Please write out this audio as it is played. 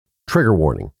Trigger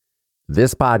warning.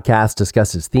 This podcast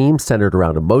discusses themes centered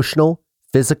around emotional,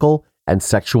 physical, and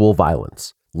sexual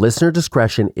violence. Listener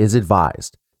discretion is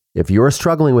advised. If you are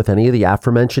struggling with any of the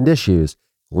aforementioned issues,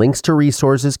 links to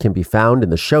resources can be found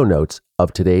in the show notes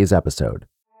of today's episode.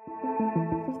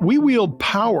 We wield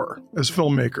power as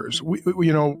filmmakers.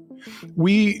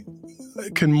 We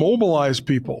can mobilize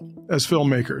people as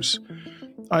filmmakers.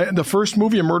 The first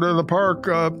movie, A Murder in the Park,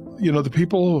 the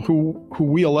people who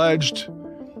we alleged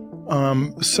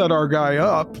set our guy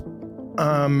up,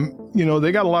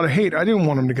 they got a lot of hate. I didn't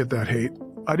want them to get that hate.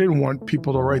 I didn't want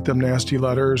people to write them nasty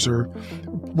letters or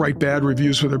write bad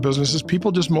reviews for their businesses.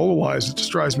 People just mobilize. It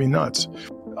just drives me nuts.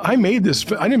 I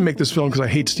didn't make this film because I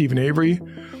hate Stephen Avery.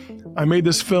 I made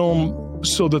this film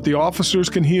so that the officers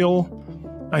can heal.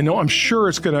 I'm sure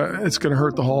it's gonna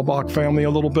hurt the Hallbach family a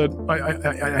little bit.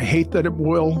 I hate that it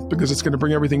will, because it's gonna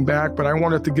bring everything back, but I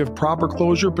want it to give proper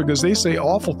closure, because they say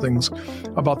awful things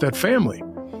about that family.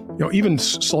 Even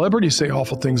celebrities say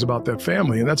awful things about that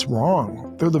family, and that's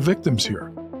wrong. They're the victims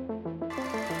here.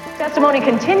 Testimony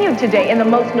continued today in the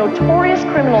most notorious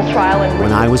criminal trial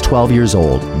When I was 12 years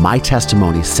old, my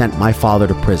testimony sent my father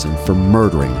to prison for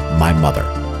murdering my mother.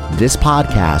 This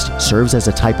podcast serves as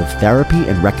a type of therapy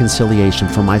and reconciliation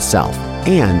for myself,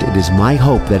 and it is my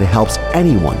hope that it helps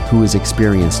anyone who has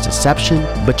experienced deception,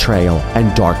 betrayal,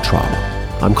 and dark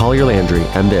trauma. I'm Collier Landry,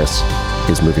 and this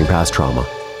is Moving Past Trauma.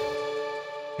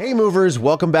 Hey movers,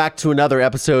 welcome back to another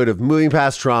episode of Moving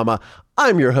Past Trauma.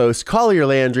 I'm your host, Collier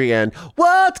Landry, and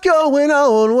what's going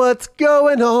on? What's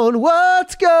going on?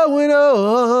 What's going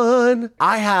on?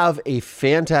 I have a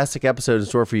fantastic episode in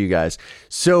store for you guys.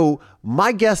 So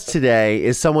my guest today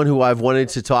is someone who I've wanted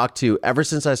to talk to ever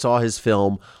since I saw his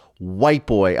film, White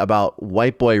Boy, about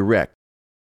white boy Rech.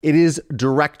 It is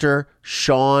director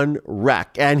Shawn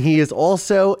Rech, and he is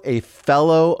also a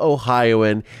fellow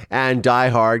Ohioan and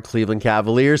diehard Cleveland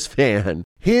Cavaliers fan.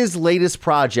 His latest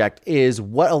project is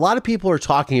what a lot of people are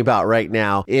talking about right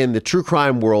now in the true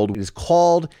crime world. It is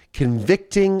called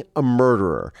Convicting a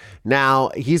Murderer. Now,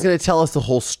 he's going to tell us the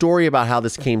whole story about how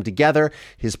this came together,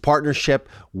 his partnership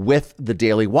with the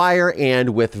Daily Wire,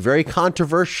 and with very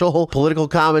controversial political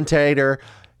commentator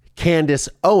Candace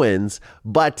Owens.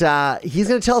 But he's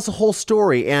going to tell us the whole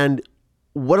story. And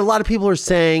what a lot of people are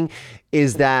saying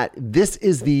is that this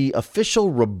is the official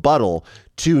rebuttal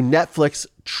to Netflix's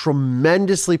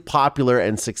tremendously popular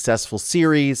and successful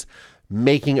series,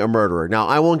 Making a Murderer. Now,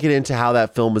 I won't get into how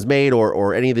that film was made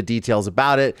or any of the details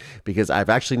about it, because I've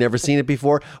actually never seen it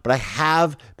before, but I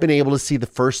have been able to see the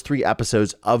first 3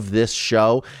 episodes of this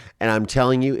show, and I'm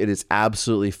telling you, it is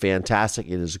absolutely fantastic.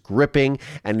 It is gripping,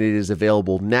 and it is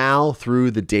available now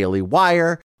through the Daily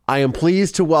Wire. I am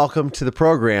pleased to welcome to the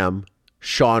program,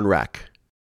 Shawn Rech.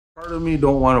 Part of me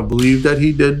don't want to believe that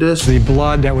he did this. The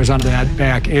blood that was on that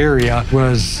back area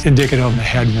was indicative of a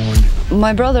head wound.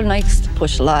 My brother likes to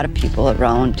push a lot of people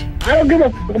around. I don't give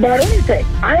a fuck about anything.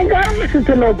 I ain't got to listen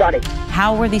to nobody.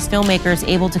 How were these filmmakers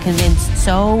able to convince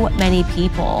so many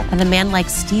people that a man like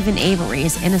Stephen Avery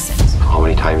is innocent? How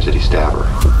many times did he stab her?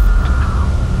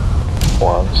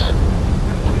 Once.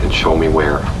 And show me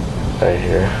where. Right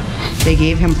here. They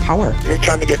gave him power. They're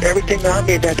trying to get everything on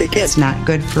me that they can. It's not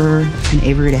good for an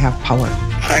Avery to have power.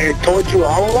 I told you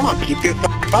all along, keep your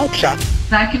mouth shut.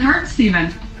 That can hurt,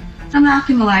 Stephen. I'm not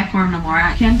going to lie for him no more.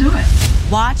 I can't do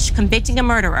it. Watch Convicting a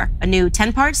Murderer, a new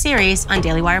 10-part series on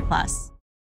Daily Wire Plus.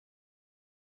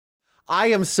 I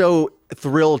am so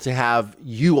thrilled to have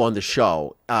you on the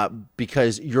show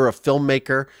because you're a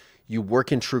filmmaker, you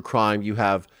work in true crime, you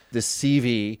have this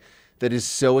CV that is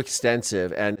so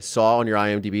extensive, and saw on your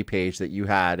IMDb page that you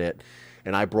had it,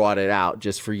 and I brought it out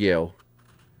just for you.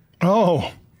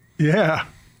 Oh, yeah.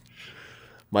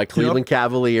 My Cleveland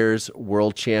Cavaliers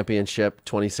World Championship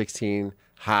 2016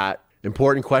 hat.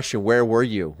 Important question, where were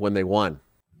you when they won?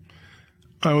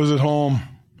 I was at home,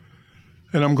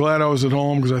 and I'm glad I was at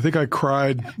home, because I think I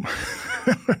cried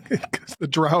because the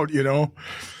drought, it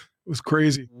was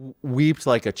crazy. Wept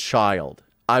like a child.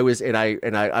 I was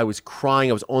crying.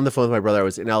 I was on the phone with my brother. I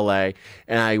was in LA,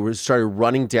 and I started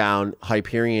running down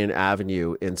Hyperion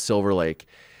Avenue in Silver Lake,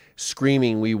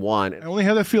 screaming, "We won!" I only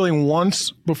had that feeling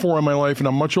once before in my life, and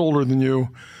I'm much older than you,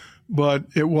 but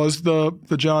it was the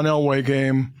John Elway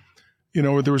game.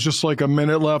 There was just like a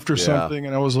minute left or something,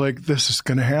 and I was like, "This is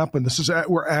going to happen.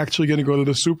 We're actually going to go to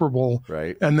the Super Bowl."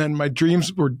 Right. And then my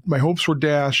hopes were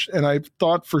dashed, and I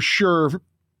thought for sure,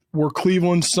 we're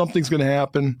Cleveland, something's going to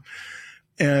happen.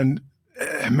 And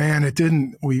man, it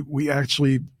didn't. We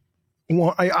actually.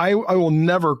 Well, I will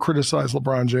never criticize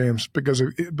LeBron James because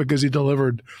he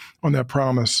delivered on that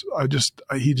promise.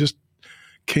 He just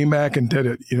came back and did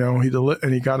it.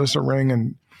 And he got us a ring,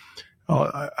 and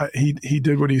He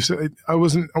did what he said. I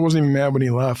wasn't even mad when he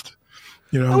left.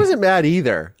 I wasn't mad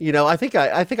either. I think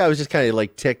I was just kind of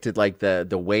like ticked at like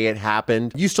the way it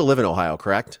happened. You still live in Ohio,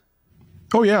 correct?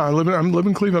 Oh yeah, I live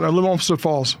in Cleveland. I live in Olmsted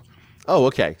Falls. Oh,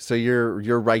 okay. So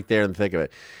you're right there in the thick of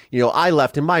it. I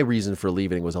left, and my reason for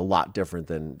leaving was a lot different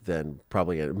than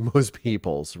probably most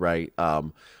people's, right?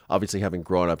 Obviously, having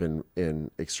grown up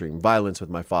in extreme violence with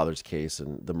my father's case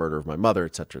and the murder of my mother,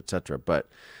 et cetera, et cetera. But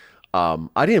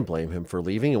I didn't blame him for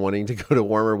leaving and wanting to go to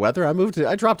warmer weather.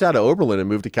 I dropped out of Oberlin and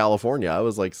moved to California. I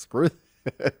was like, screw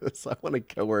this. I want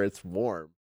to go where it's warm.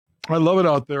 I love it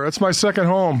out there. It's my second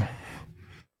home.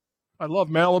 I love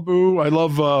Malibu. I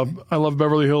love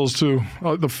Beverly Hills too.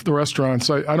 The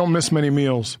restaurants. I don't miss many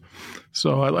meals.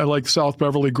 So I like South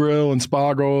Beverly Grill and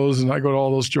Spago's, and I go to all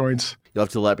those joints. You'll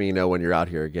have to let me know when you're out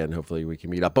here again. Hopefully we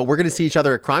can meet up. But we're going to see each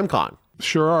other at CrimeCon.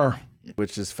 Sure are.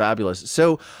 Which is fabulous.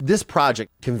 So this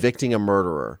project, Convicting a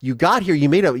Murderer, you got here. You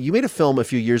made a film a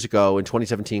few years ago in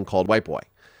 2017 called White Boy,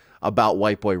 about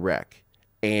White Boy Rech.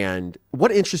 And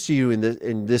what interests you in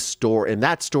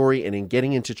that story, and in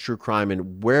getting into true crime,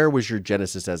 and where was your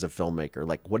genesis as a filmmaker?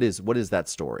 Like, what is that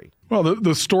story? Well,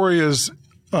 the story is,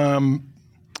 I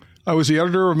was the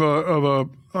editor of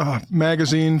a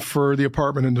magazine for the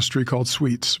apartment industry called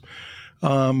Suites,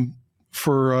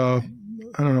 for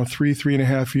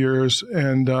 3.5 years,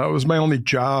 and it was my only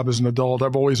job as an adult.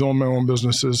 I've always owned my own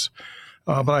businesses,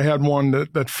 but I had one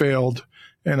that failed,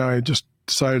 and I just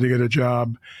decided to get a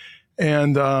job.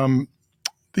 And the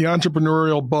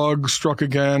entrepreneurial bug struck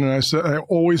again, and I said I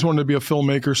always wanted to be a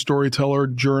filmmaker, storyteller,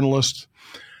 journalist,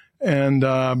 and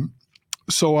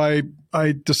so I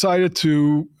decided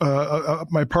to.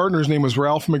 My partner's name was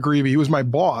Ralph McGreevy. He was my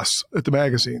boss at the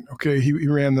magazine. Okay, he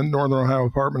ran the Northern Ohio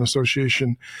Apartment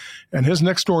Association, and his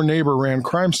next door neighbor ran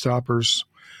Crime Stoppers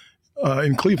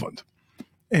in Cleveland.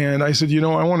 And I said,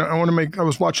 I want to make. I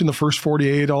was watching the First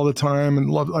 48 all the time, and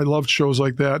I loved shows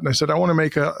like that. And I said, I want to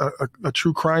make a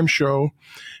true crime show.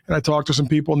 And I talked to some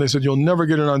people, and they said, you'll never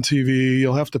get it on TV.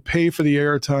 You'll have to pay for the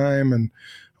airtime and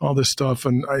all this stuff.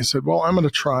 And I said, well, I'm going to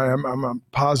try. I'm a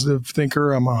positive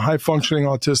thinker. I'm a high functioning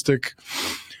autistic.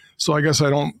 So I guess I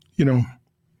don't.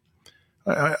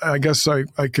 I guess I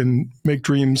can make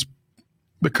dreams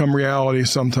become reality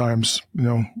sometimes,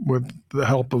 with the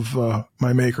help of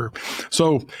my maker.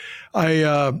 So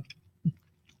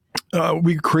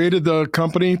we created the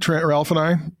company, Ralph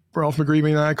McGreevy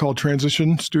and I, called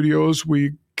Transition Studios.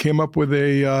 We came up with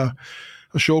a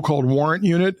show called Warrant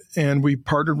Unit, and we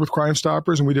partnered with Crime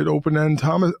Stoppers, and we did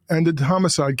open-ended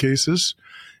homicide cases.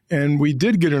 And we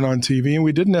did get it on TV, and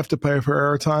we didn't have to pay for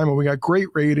airtime, and we got great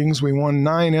ratings. We won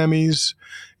 9 Emmys,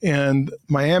 and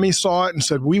Miami saw it and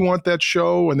said, we want that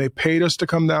show, and they paid us to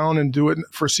come down and do it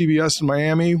for CBS in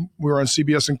Miami. We were on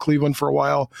CBS in Cleveland for a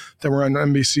while. Then we're on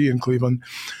NBC in Cleveland.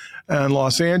 And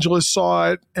Los Angeles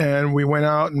saw it, and we went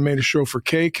out and made a show for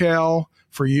KCAL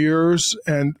for years.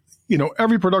 And,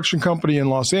 every production company in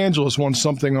Los Angeles wants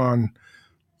something on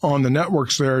the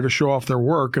networks there to show off their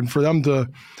work. And for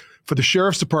the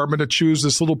sheriff's department to choose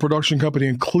this little production company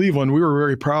in Cleveland, we were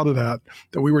very proud of that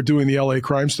we were doing the LA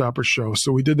Crime Stoppers show.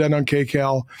 So we did that on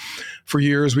KCAL for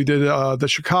years. We did the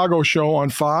Chicago show on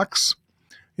Fox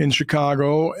in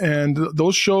Chicago, and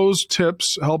those shows'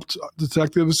 tips helped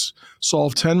detectives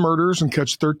solve 10 murders and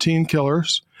catch 13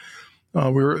 killers.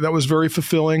 That was very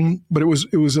fulfilling, but it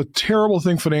was a terrible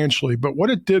thing financially. But what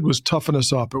it did was toughen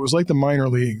us up. It was like the minor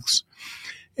leagues,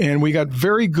 and we got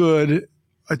very good.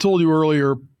 I told you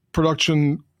earlier,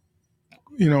 production,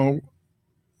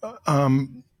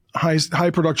 high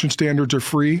production standards are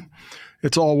free.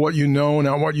 It's all what you know,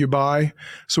 not what you buy.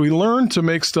 So we learned to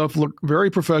make stuff look very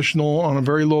professional on a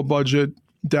very low budget,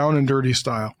 down and dirty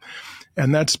style.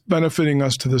 And that's benefiting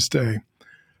us to this day.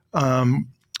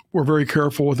 We're very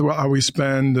careful with how we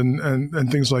spend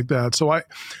and things like that. So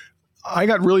I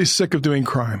got really sick of doing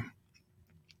crime.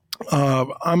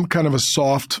 I'm kind of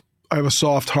I have a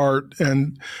soft heart,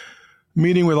 and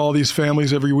meeting with all these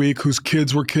families every week whose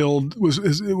kids were killed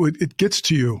it gets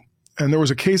to you. And there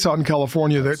was a case out in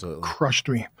California that Absolutely. Crushed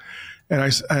me.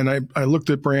 And I looked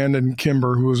at Brandon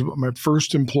Kimber, who was my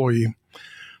first employee.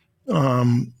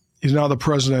 He's now the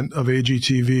president of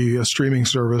AGTV, a streaming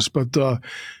service, but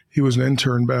he was an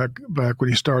intern back when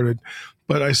he started.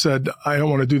 But I said, I don't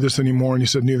want to do this anymore. And he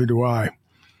said, neither do I.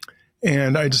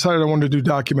 And I decided I wanted to do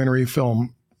documentary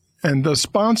film. And the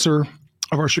sponsor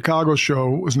of our Chicago show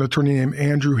was an attorney named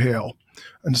Andrew Hale,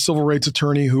 a civil rights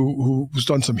attorney who's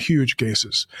done some huge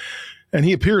cases. And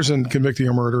he appears in Convicting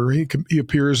a Murderer. He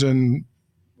appears in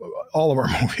all of our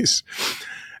movies.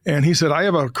 And he said, I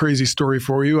have a crazy story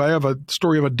for you. I have a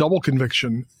story of a double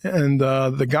conviction. And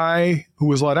the guy who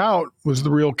was let out was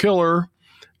the real killer.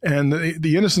 And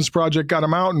the Innocence Project got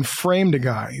him out and framed a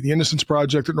guy, the Innocence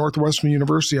Project at Northwestern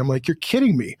University. I'm like, you're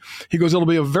kidding me. He goes, it'll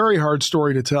be a very hard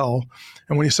story to tell.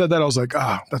 And when he said that, I was like,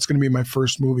 that's going to be my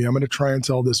first movie. I'm going to try and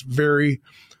tell this very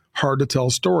hard to tell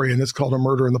story. And it's called A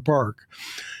Murder in the Park.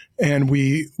 And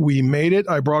we made it.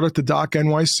 I brought it to Doc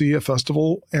NYC, a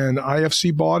festival, and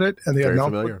IFC bought it, and they had an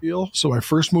output deal. So my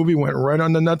first movie went right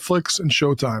on to Netflix and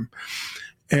Showtime.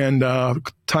 And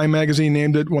Time Magazine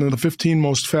named it one of the 15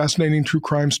 most fascinating true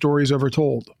crime stories ever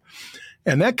told.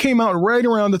 And that came out right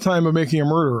around the time of Making a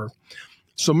Murderer.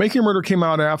 So Making a Murderer came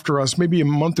out after us, maybe a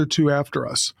month or two after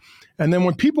us. And then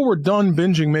when people were done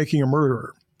binging Making a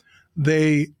Murderer,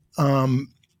 they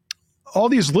all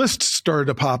these lists started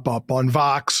to pop up on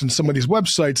Vox and some of these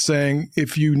websites saying,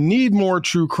 if you need more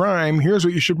true crime, here's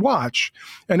what you should watch.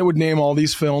 And it would name all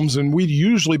these films, and we'd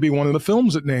usually be one of the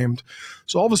films it named.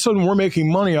 So all of a sudden, we're making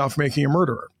money off Making a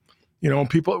Murderer. You know,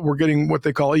 people were getting what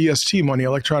they call EST money,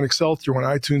 electronic sell-through, on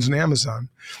iTunes and Amazon.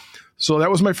 So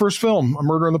that was my first film, A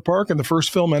Murder in the Park, and the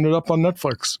first film ended up on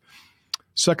Netflix.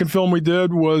 Second film we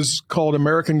did was called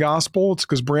American Gospel. It's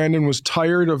because Brandon was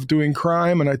tired of doing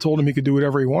crime, and I told him he could do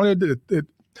whatever he wanted.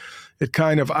 It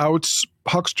kind of outs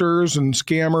hucksters and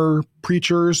scammer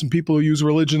preachers and people who use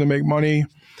religion to make money,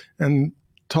 and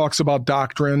talks about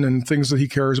doctrine and things that he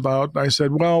cares about. I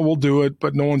said, well, we'll do it,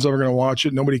 but no one's ever going to watch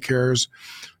it. Nobody cares.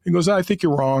 He goes, I think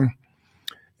you're wrong.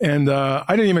 And I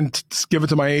didn't even give it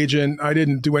to my agent. I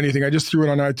didn't do anything. I just threw it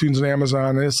on iTunes and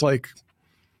Amazon, and it's like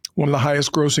one of the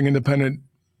highest grossing independent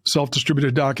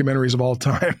self-distributed documentaries of all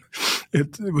time.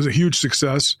 It was a huge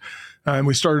success. And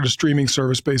we started a streaming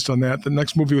service based on that. The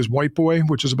next movie was White Boy,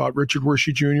 which is about Richard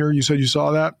Wershe Jr. You said you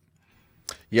saw that?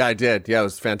 Yeah, I did. Yeah, it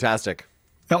was fantastic.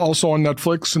 Also on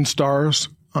Netflix and Stars,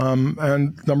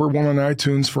 and number one on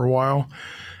iTunes for a while.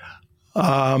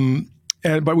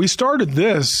 But we started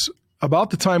this about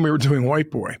the time we were doing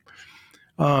White Boy.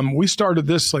 We started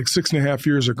this like 6.5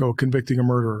 years ago, Convicting a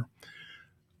Murderer.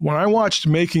 When I watched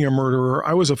Making a Murderer,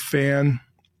 I was a fan.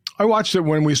 I watched it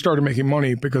when we started making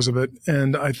money because of it,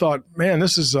 and I thought, man,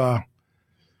 this is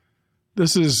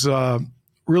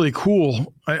really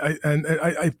cool.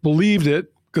 I believed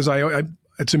it because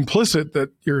it's implicit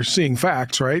that you're seeing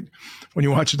facts, right, when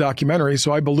you watch a documentary.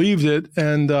 So I believed it,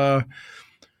 and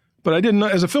but I didn't.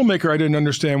 As a filmmaker, I didn't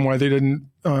understand why they didn't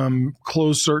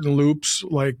close certain loops.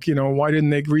 Like, you know, why didn't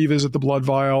they revisit the blood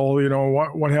vial? You know,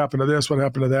 what happened to this? What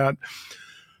happened to that?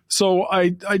 So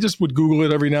I just would Google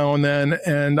it every now and then,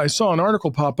 and I saw an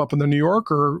article pop up in the New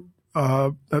Yorker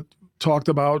that talked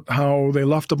about how they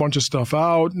left a bunch of stuff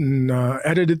out and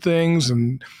edited things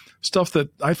and stuff that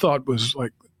I thought was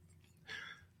like,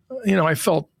 you know, I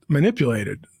felt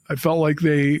manipulated. I felt like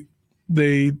they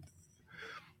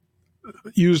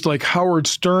used like Howard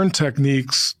Stern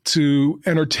techniques to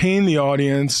entertain the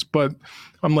audience, but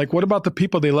I'm like, what about the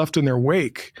people they left in their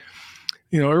wake?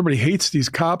 You know, everybody hates these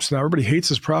cops now. Everybody hates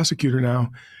this prosecutor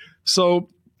now. So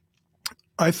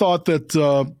I thought that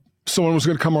someone was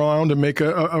going to come around and make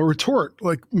a retort,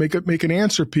 like make an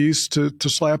answer piece to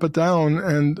slap it down,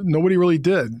 and nobody really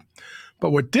did.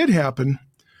 But what did happen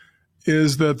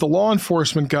is that the law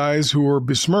enforcement guys who were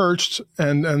besmirched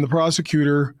and the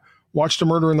prosecutor watched A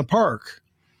Murder in the Park.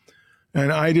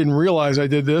 And I didn't realize I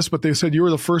did this, but they said, you were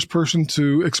the first person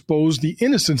to expose the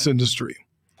innocence industry.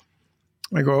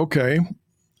 I go, okay.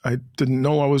 I didn't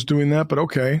know I was doing that, but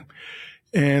okay.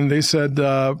 And they said,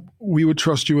 we would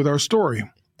trust you with our story.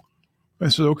 I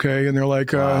said, okay. And they're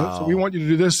like, wow. So we want you to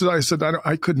do this. I said,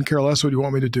 I couldn't care less what you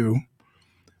want me to do.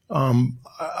 I'm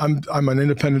an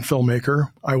independent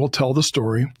filmmaker. I will tell the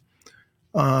story.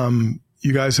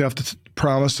 You guys have to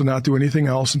promise to not do anything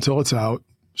else until it's out.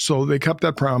 So they kept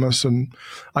that promise, and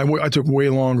I took way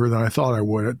longer than I thought I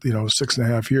would,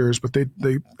 6.5 years, but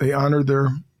they honored their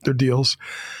deals,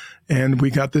 and we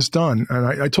got this done.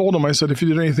 And I told them, I said, if you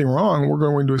did anything wrong, we're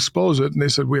going to expose it. And they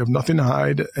said, we have nothing to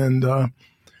hide. And,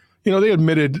 they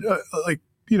admitted,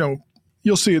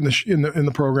 you'll see it in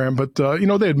the program, but,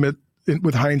 they admit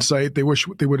with hindsight, they wish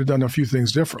they would have done a few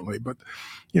things differently. But,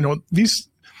 these,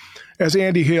 as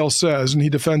Andy Hale says, and he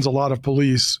defends a lot of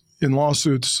police in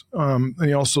lawsuits, and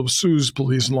he also sues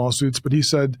police in lawsuits, but he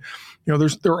said,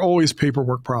 there are always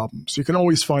paperwork problems. You can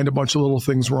always find a bunch of little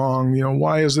things wrong.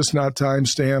 Why is this not time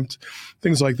stamped?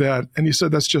 Things like that. And he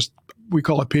said, that's just, we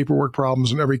call it paperwork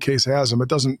problems, and every case has them. It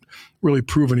doesn't really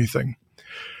prove anything.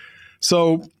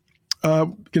 So,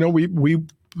 we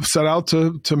set out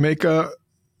to make an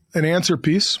answer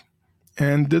piece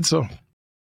and did so.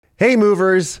 Hey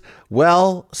movers,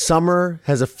 well, summer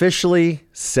has officially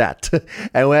set.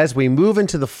 And as we move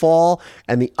into the fall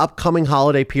and the upcoming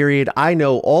holiday period, I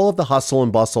know all of the hustle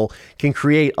and bustle can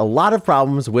create a lot of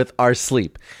problems with our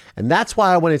sleep. And that's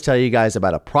why I want to tell you guys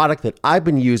about a product that I've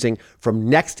been using from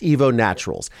Next Evo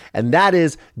Naturals, and that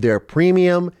is their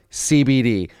premium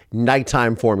CBD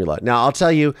nighttime formula. Now, I'll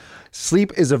tell you,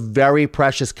 sleep is a very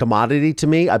precious commodity to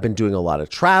me. I've been doing a lot of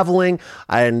traveling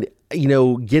and,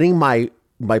 getting my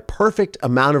perfect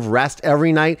amount of rest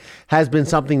every night has been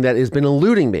something that has been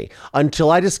eluding me until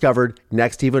I discovered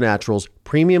Next Evo Naturals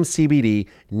Premium CBD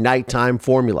Nighttime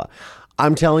Formula.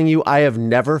 I'm telling you, I have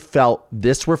never felt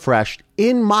this refreshed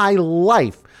in my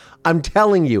life. I'm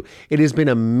telling you, it has been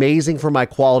amazing for my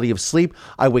quality of sleep.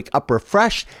 I wake up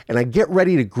refreshed and I get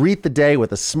ready to greet the day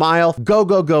with a smile, go,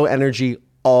 go, go energy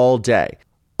all day.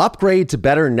 Upgrade to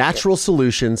better natural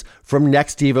solutions from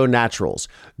Next Evo Naturals.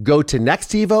 Go to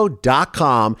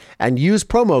nextevo.com and use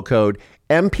promo code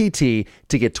MPT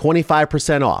to get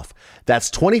 25% off.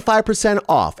 That's 25%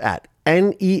 off at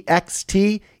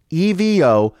nextevo.com,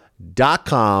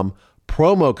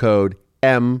 promo code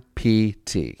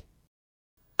MPT.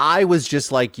 I was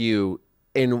just like you,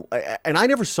 and I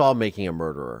never saw Making a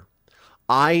Murderer.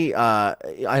 I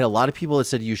had a lot of people that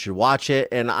said you should watch it,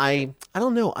 and I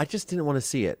don't know. I just didn't want to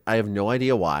see it. I have no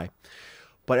idea why.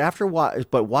 But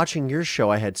but watching your show,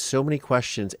 I had so many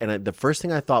questions, and the first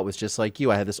thing I thought was just like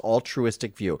you. I had this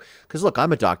altruistic view because look,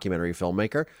 I'm a documentary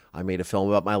filmmaker. I made a film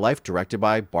about my life, directed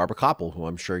by Barbara Koppel, who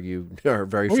I'm sure you are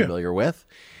very familiar with.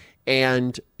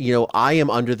 And I am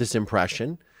under this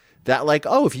impression that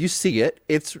if you see it,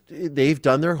 they've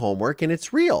done their homework and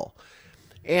it's real.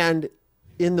 And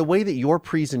in the way that your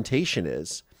presentation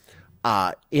is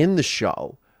in the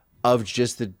show of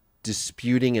just the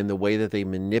disputing and the way that they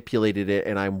manipulated it,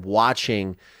 and I'm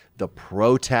watching the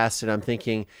protests and I'm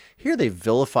thinking, here they've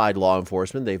vilified law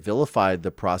enforcement, they've vilified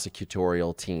the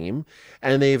prosecutorial team,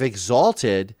 and they've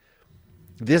exalted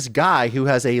this guy who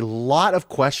has a lot of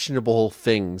questionable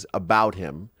things about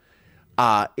him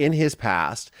in his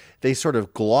past. They sort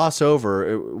of gloss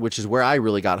over, which is where I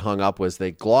really got hung up, was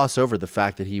they gloss over the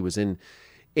fact that he was in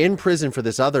prison for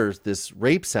this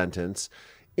rape sentence,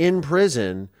 in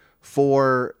prison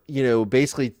for,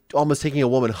 basically almost taking a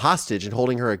woman hostage and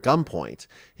holding her at gunpoint,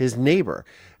 his neighbor,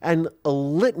 and a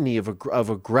litany of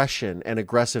aggression and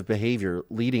aggressive behavior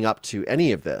leading up to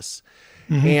any of this.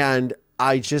 Mm-hmm. And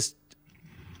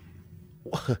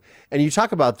and you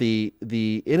talk about the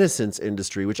innocence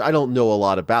industry, which I don't know a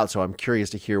lot about, so I'm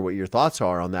curious to hear what your thoughts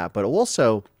are on that. But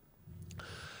also,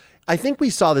 I think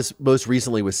we saw this most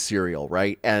recently with Serial,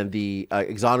 right? And the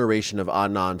exoneration of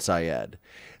Adnan Syed.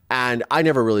 And I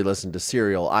never really listened to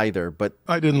Serial either, but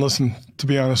I didn't listen, to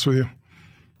be honest with you.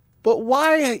 But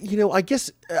why, I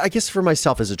guess for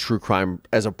myself as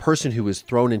a person who was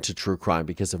thrown into true crime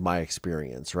because of my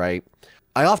experience, right?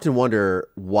 I often wonder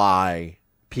why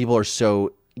people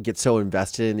get so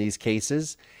invested in these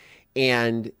cases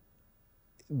and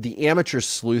the amateur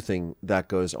sleuthing that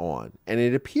goes on. And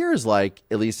it appears like,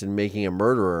 at least in Making a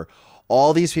Murderer,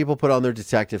 all these people put on their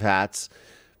detective hats,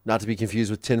 not to be confused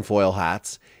with tinfoil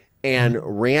hats, and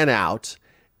ran out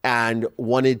and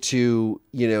wanted to,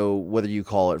 whether you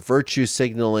call it virtue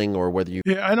signaling or whether you...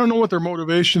 Yeah, I don't know what their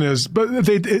motivation is, but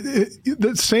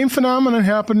the same phenomenon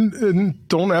happened in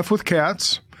Don't F with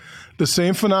Cats. The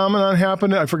same phenomenon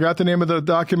happened, I forgot the name of the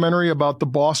documentary about the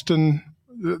bombing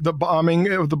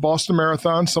of the Boston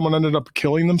Marathon. Someone ended up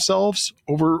killing themselves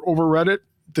over Reddit,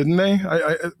 didn't they?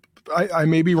 I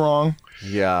may be wrong.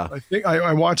 Yeah, I think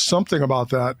I watched something about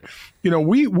that.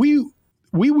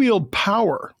 We wield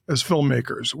power as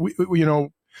filmmakers.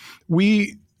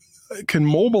 We can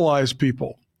mobilize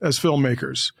people as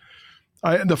filmmakers.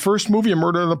 The first movie, A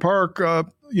Murder in the Park,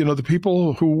 the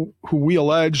people who we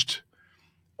alleged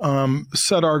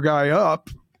set our guy up.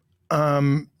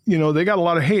 They got a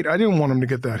lot of hate. I didn't want them to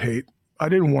get that hate. I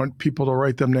didn't want people to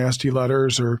write them nasty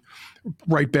letters or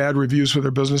write bad reviews for their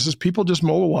businesses. People just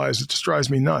mobilize. It just drives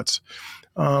me nuts.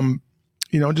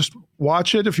 Just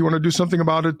watch it. If you want to do something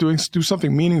about it, do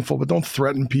something meaningful, but don't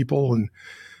threaten people. And,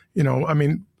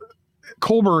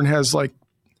 Colburn has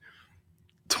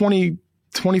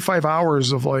 25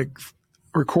 hours of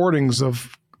recordings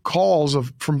of calls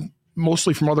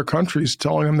mostly from other countries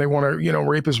telling him they want to,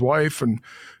 rape his wife and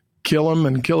kill him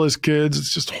and kill his kids.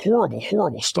 It's just horrible,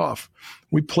 horrible stuff.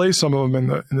 We play some of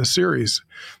them in the series,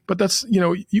 but that's,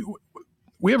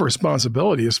 we have a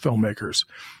responsibility as filmmakers.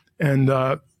 And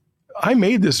I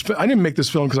didn't make this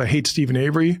film because I hate Stephen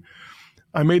Avery.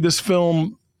 I made this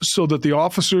film so that the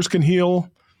officers can heal.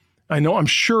 I know, I'm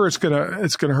sure it's gonna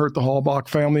hurt the Hallbach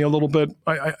family a little bit.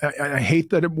 I hate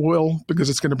that it will, because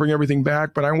it's gonna bring everything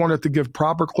back, but I want it to give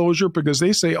proper closure, because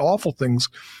they say awful things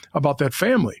about that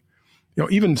family. You know,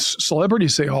 even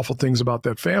celebrities say awful things about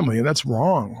that family, and that's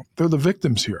wrong. They're the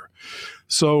victims here.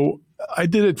 So I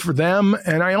did it for them,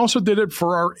 and I also did it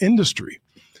for our industry,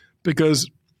 because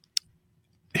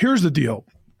here's the deal.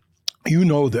 You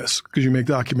know this because you make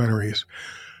documentaries.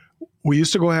 We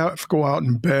used to go out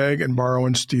and beg and borrow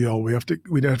and steal.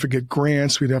 We'd have to get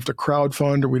grants. We'd have to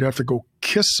crowdfund, or we'd have to go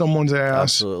kiss someone's ass.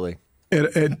 Absolutely.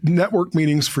 At network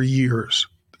meetings for years,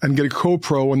 and get a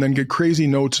co-pro, and then get crazy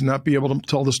notes and not be able to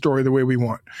tell the story the way we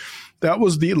want. That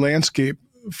was the landscape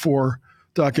for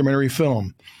documentary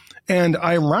film. And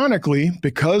ironically,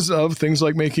 because of things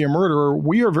like Making a Murderer,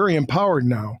 we are very empowered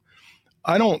now.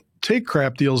 I don't take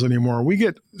crap deals anymore. We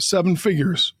get 7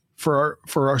 figures for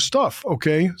our stuff.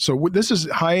 Okay. So this is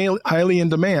highly in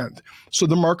demand. So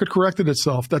the market corrected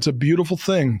itself. That's a beautiful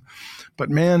thing,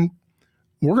 but man,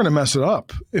 we're going to mess it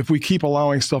up if we keep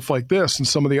allowing stuff like this and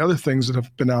some of the other things that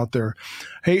have been out there.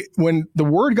 Hey, when the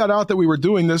word got out that we were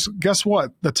doing this, guess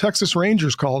what? The Texas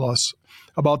Rangers called us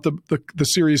about the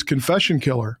series Confession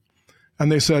Killer.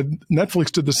 And they said,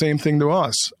 Netflix did the same thing to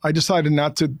us. I decided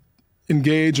not to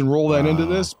engage and roll that into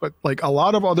this, but like a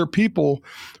lot of other people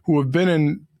who have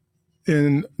been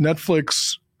in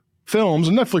Netflix films,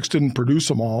 and Netflix didn't produce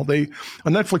them all. A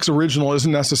Netflix original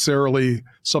isn't necessarily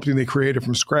something they created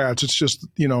from scratch. It's just,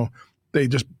 you know, they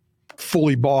just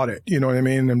fully bought it, you know what I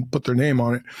mean, and put their name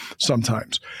on it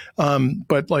sometimes.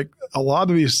 But like a lot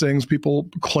of these things, people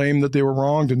claim that they were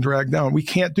wronged and dragged down. We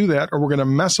can't do that, or we're going to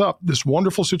mess up this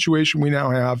wonderful situation we now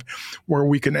have, where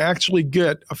we can actually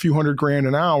get a few $100,000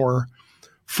 an hour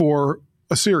for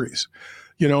a series,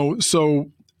 you know.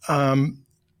 So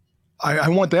I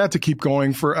want that to keep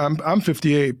going. I'm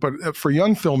 58, but for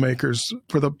young filmmakers,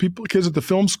 for the kids at the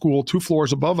film school 2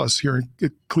 floors above us here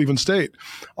at Cleveland State,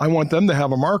 I want them to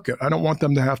have a market. I don't want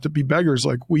them to have to be beggars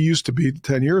like we used to be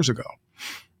 10 years ago.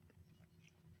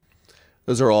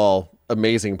 Those are all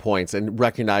amazing points, and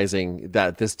recognizing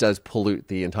that this does pollute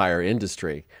the entire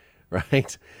industry,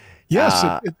 right?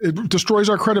 Yes, it destroys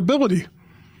our credibility.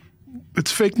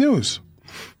 It's fake news.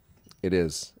 It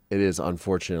is,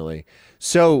 unfortunately.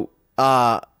 So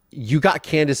you got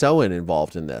Candace Owen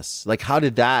involved in this. Like, how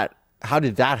did that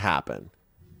happen?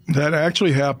 That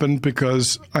actually happened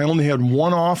because I only had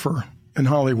one offer in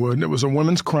Hollywood. It was a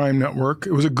women's crime network.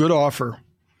 It was a good offer.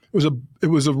 It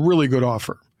was a really good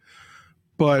offer.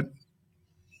 But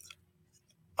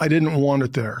I didn't want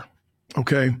it there.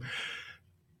 Okay.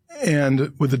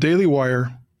 And with the Daily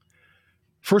Wire,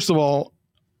 first of all,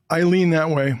 I lean that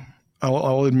way.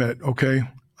 I'll admit. Okay.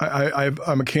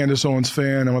 I'm a Candace Owens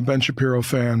fan. I'm a Ben Shapiro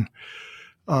fan.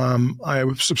 I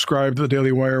subscribed to the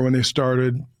Daily Wire when they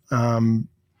started.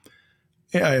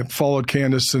 I followed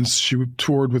Candace since she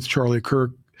toured with Charlie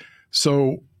Kirk.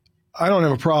 So I don't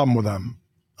have a problem with them.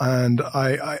 And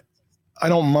I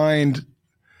don't mind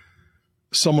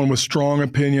someone with strong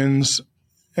opinions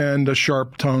and a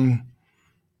sharp tongue.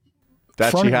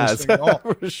 That she has,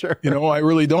 for sure. You know, I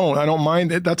really don't. I don't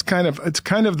mind it. It's kind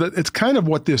of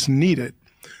what this needed.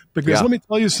 Because let me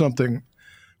tell you something.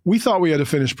 We thought we had a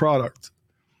finished product.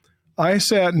 I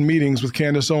sat in meetings with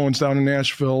Candace Owens down in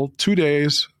Nashville 2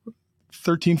 days,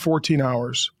 13, 14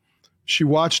 hours. She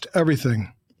watched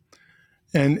everything.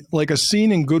 And like a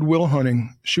scene in Good Will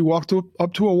Hunting, she walked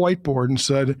up to a whiteboard and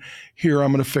said, "Here,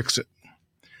 I'm going to fix it."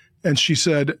 And she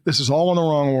said, "This is all in the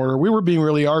wrong order." We were being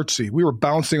really artsy. We were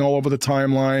bouncing all over the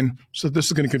timeline. So this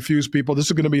is going to confuse people. This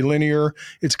is going to be linear.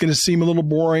 It's going to seem a little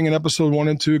boring in episode 1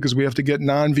 and 2 because we have to get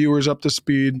non-viewers up to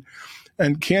speed.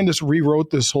 And Candace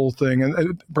rewrote this whole thing.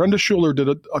 And Brenda Schuler did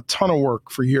a ton of work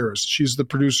for years. She's the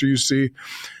producer you see.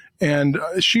 And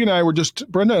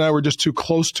Brenda and I were just too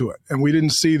close to it. And we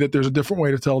didn't see that there's a different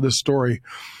way to tell this story.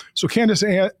 So Candace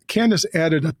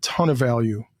added a ton of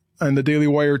value. And the Daily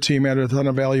Wire team added a ton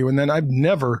of value. And then I've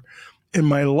never in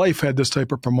my life had this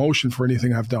type of promotion for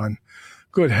anything I've done.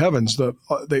 Good heavens. The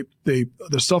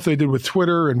stuff they did with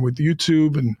Twitter and with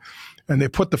YouTube and they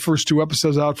put the first 2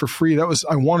 episodes out for free.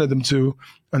 I wanted them to,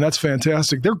 and that's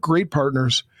fantastic. They're great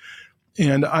partners.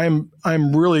 And I'm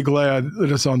really glad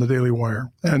that it's on the Daily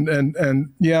Wire.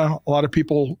 And yeah, a lot of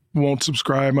people won't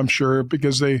subscribe, I'm sure,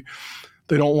 because they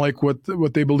don't like what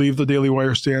they believe the Daily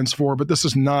Wire stands for. But this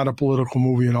is not a political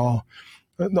movie at all,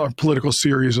 not a political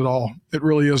series at all. It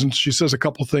really isn't. She says a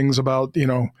couple things about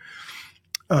people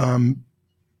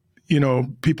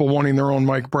wanting their own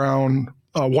Mike Brown.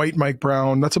 white Mike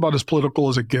Brown. That's about as political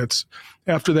as it gets.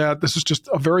 After that, this is just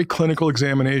a very clinical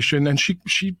examination. And she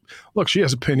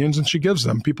has opinions and she gives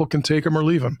them. People can take them or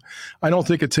leave them. I don't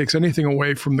think it takes anything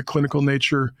away from the clinical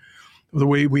nature of the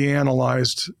way we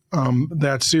analyzed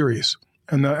that series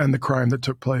and the crime that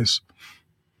took place.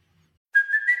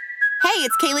 Hey,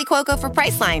 it's Kaylee Cuoco for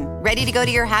Priceline. Ready to go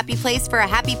to your happy place for a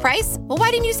happy price? Well,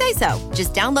 why didn't you say so?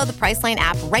 Just download the Priceline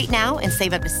app right now and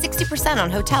save up to 60%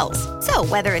 on hotels. So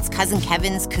whether it's Cousin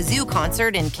Kevin's Kazoo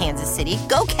Concert in Kansas City,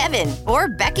 go Kevin, or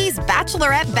Becky's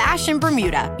Bachelorette Bash in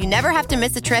Bermuda, you never have to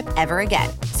miss a trip ever again.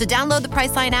 So download the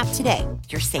Priceline app today.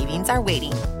 Your savings are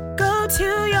waiting. Go to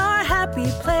your happy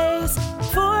place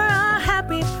for a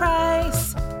happy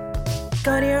price.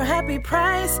 Go to your happy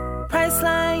price,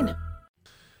 Priceline.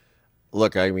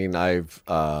 Look, I mean,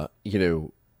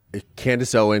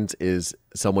 Candace Owens is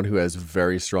someone who has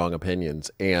very strong opinions,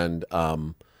 and I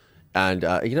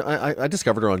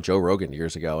discovered her on Joe Rogan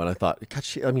years ago, and I thought, God,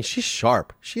 she's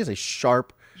sharp. She is a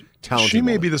sharp, talented. She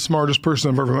may woman. be the smartest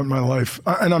person I've ever met in my life,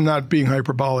 and I'm not being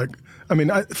hyperbolic. I mean,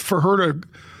 for her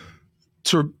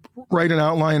to write an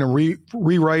outline and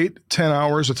rewrite 10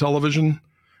 hours of television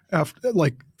after,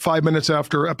 like 5 minutes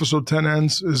after episode 10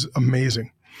 ends, is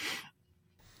amazing.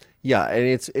 Yeah,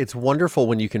 and it's wonderful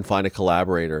when you can find a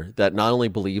collaborator that not only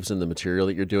believes in the material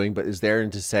that you're doing, but is there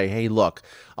to say, hey, look,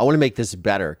 I want to make this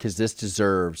better because this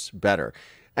deserves better.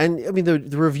 And I mean, the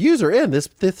reviews are in. This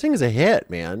thing is a hit,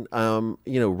 man.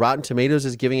 Rotten Tomatoes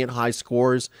is giving it high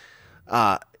scores.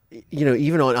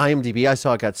 Even on IMDb, I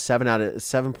saw it got 7 out of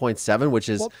 7.7, which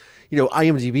is,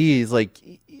 IMDb is like,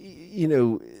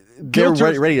 they're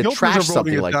ready to trash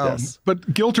something like this.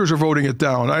 But guilters are voting it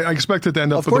down. I expect it to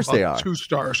end up with about 2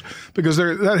 stars because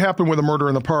that happened with A Murder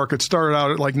in the Park. It started out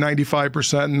at like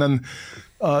 95%, and then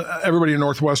everybody in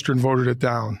Northwestern voted it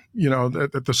down,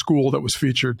 at the school that was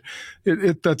featured.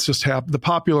 That's just happened. The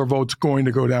popular vote's going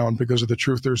to go down because of the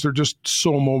truthers. They're just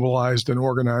so mobilized and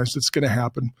organized. It's going to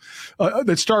happen.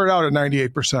 It started out at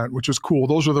 98%, which was cool.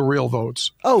 Those are the real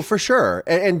votes. Oh, for sure.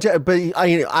 But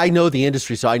I know the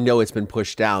industry, so I know it's been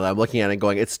pushed down. I'm looking at it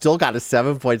going, it's still got a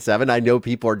 7.7. I know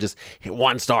people are just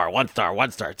 1 star,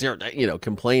 0,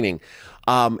 complaining.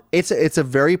 It's a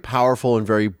very powerful and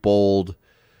very bold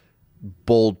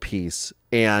piece,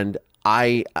 and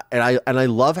I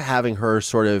love having her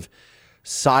sort of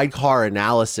sidecar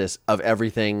analysis of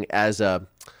everything as a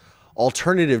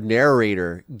alternative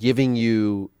narrator, giving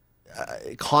you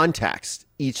context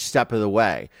each step of the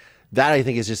way. That I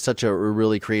think is just such a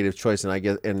really creative choice, and I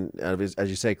guess, and as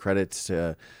you say, credit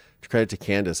to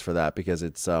Candace for that, because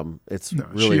it's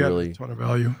really a ton of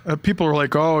value. People are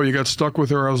like, "Oh, you got stuck with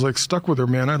her." I was like, "Stuck with her,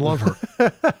 man. I love her.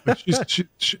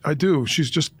 I do. She's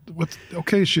just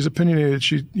okay. She's opinionated.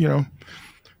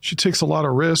 She takes a lot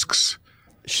of risks.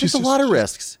 She's a lot of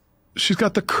risks. She's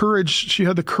got the courage. She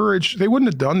had the courage. They wouldn't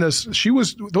have done this.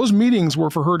 Those meetings were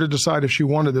for her to decide if she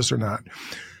wanted this or not.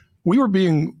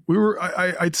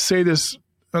 I'd say this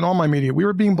in all my media. We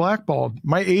were being blackballed.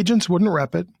 My agents wouldn't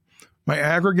rep it. My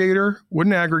aggregator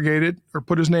wouldn't aggregate it or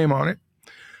put his name on it.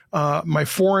 My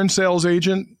foreign sales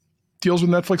agent deals with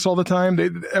Netflix all the time.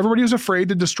 Everybody was afraid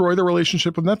to destroy the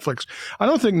relationship with Netflix. I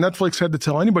don't think Netflix had to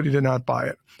tell anybody to not buy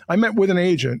it. I met with an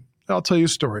agent. I'll tell you a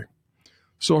story.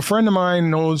 So a friend of mine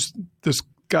knows this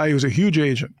guy who's a huge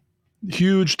agent,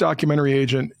 huge documentary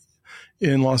agent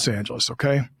in Los Angeles,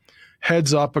 okay?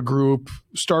 Heads up a group,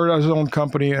 started his own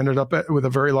company, ended up with a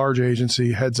very large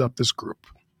agency, heads up this group,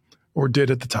 or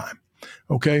did at the time.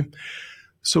 Okay.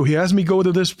 So he has me go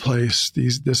to this place,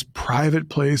 this private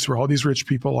place where all these rich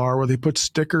people are, where they put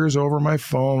stickers over my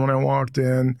phone when I walked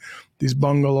in, these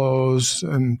bungalows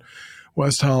in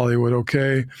West Hollywood.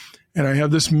 Okay. And I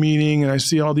have this meeting and I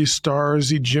see all these stars,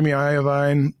 see Jimmy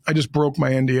Iovine. I just broke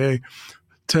my NDA,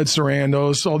 Ted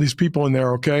Sarandos, all these people in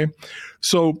there. Okay.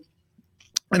 So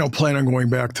I don't plan on going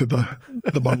back to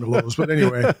the bungalows, but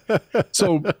anyway,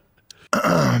 so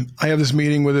I have this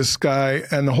meeting with this guy,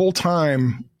 and the whole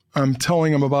time I'm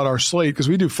telling him about our slate, because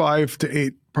we do 5 to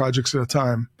 8 projects at a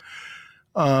time.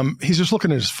 He's just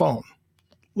looking at his phone.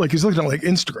 Like he's looking at like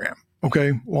Instagram,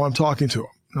 okay, while I'm talking to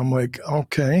him. And I'm like,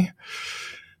 okay.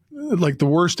 Like the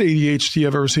worst ADHD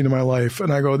I've ever seen in my life.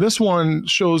 And I go, this one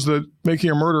shows that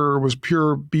Making a Murderer was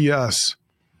pure BS.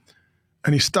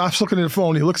 And he stops looking at the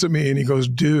phone. He looks at me and he goes,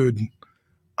 dude,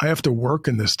 I have to work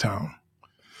in this town.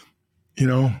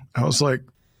 I was like,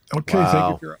 okay,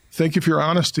 wow. Thank you for your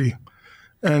honesty.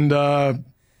 And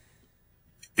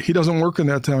he doesn't work in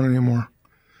that town anymore,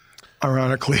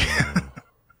 ironically.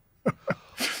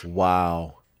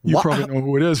 Wow. You probably know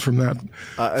who it is from that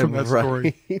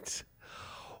story.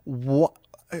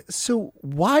 So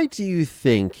why do you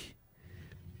think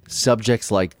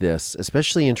subjects like this,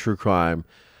 especially in true crime,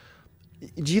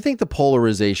 do you think the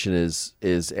polarization is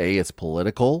it's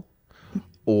political,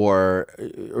 or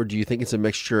do you think it's a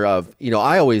mixture of,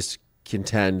 I always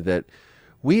contend that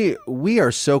we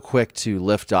are so quick to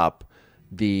lift up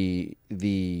the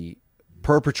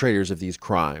perpetrators of these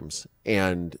crimes,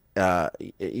 and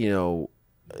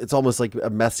it's almost like a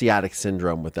messianic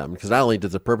syndrome with them, because not only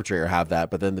does the perpetrator have that,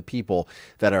 but then the people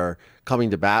that are coming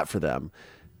to bat for them,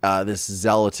 this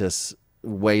zealotous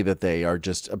way that they are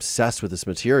just obsessed with this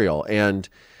material. And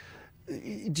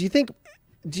do you think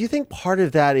part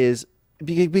of that is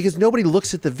because nobody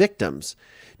looks at the victims?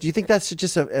 Do you think that's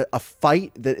just a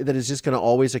fight that is just going to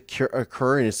always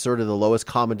occur, and it's sort of the lowest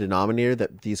common denominator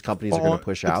that these companies are going to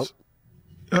push out?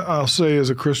 I'll say, as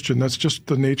a Christian, that's just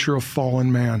the nature of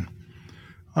fallen man.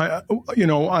 I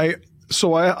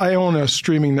own a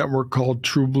streaming network called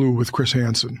True Blue with Chris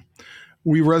Hansen.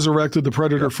 We resurrected the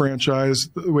Predator franchise.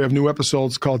 We have new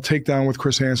episodes called Takedown with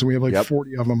Chris Hansen. We have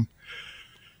 40 of them.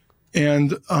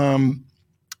 And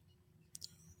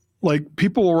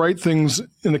people will write things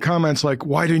in the comments like,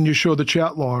 why didn't you show the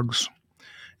chat logs?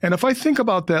 And if I think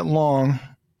about that long,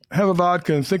 have a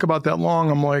vodka and think about that long,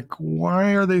 I'm like,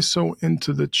 why are they so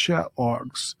into the chat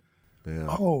logs? Yeah.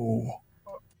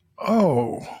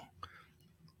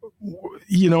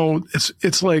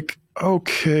 It's like,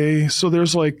 okay, so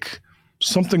there's like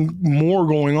something more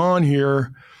going on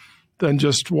here than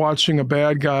just watching a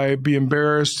bad guy be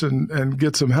embarrassed and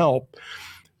get some help.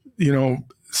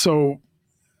 So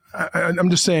I'm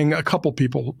just saying, a couple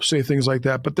people say things like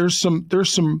that, but there's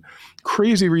some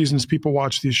crazy reasons people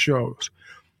watch these shows.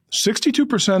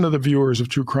 62% of the viewers of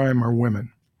true crime are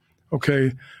women.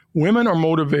 Okay. Women are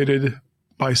motivated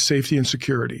by safety and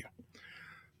security.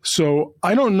 So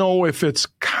I don't know if it's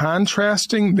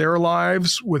contrasting their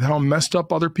lives with how messed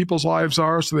up other people's lives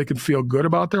are so they can feel good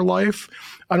about their life.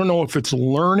 I don't know if it's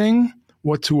learning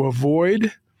what to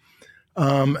avoid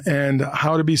and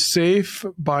how to be safe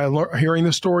by hearing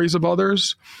the stories of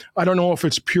others. I don't know if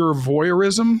it's pure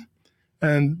voyeurism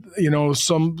and,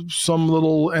 some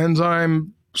little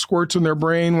enzyme squirts in their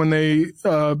brain when they,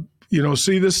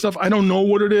 see this stuff. I don't know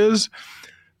what it is,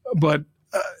 but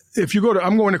if you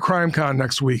I'm going to CrimeCon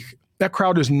next week. That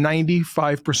crowd is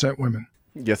 95% women.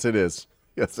 Yes, it is.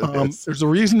 Yes, it is. There's a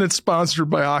reason it's sponsored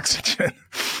by Oxygen,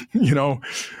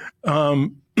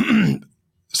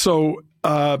 So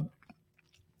I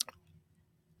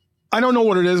don't know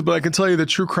what it is, but I can tell you that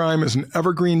true crime is an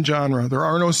evergreen genre. There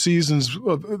are no seasons.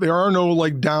 There are no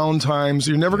down times.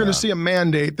 You're never going to see a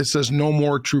mandate that says no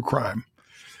more true crime.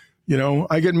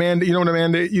 I get mandate. You know what a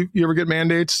mandate? You ever get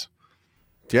mandates?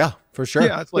 Yeah, for sure.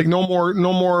 Yeah, it's like no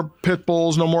more pit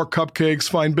bulls, no more cupcakes,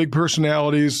 find big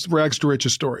personalities, rags to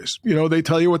riches stories. They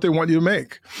tell you what they want you to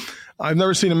make. I've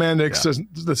never seen a mandate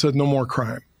that says no more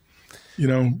crime.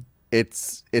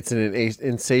 It's an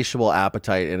insatiable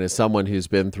appetite, and as someone who's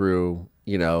been through,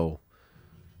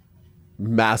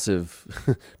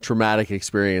 massive traumatic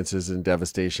experiences and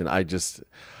devastation, I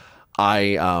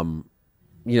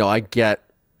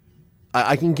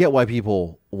can get why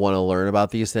people want to learn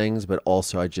about these things, but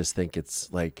also I just think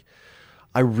it's like,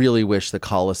 I really wish the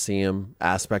Coliseum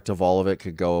aspect of all of it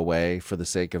could go away for the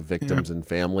sake of victims and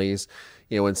families.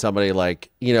 When somebody and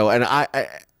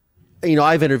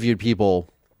I've interviewed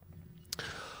people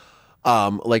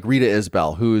like Rita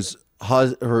Isbell, whose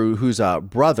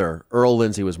brother, Earl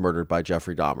Lindsay, was murdered by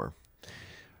Jeffrey Dahmer.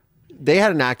 They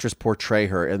had an actress portray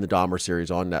her in the Dahmer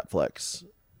series on Netflix.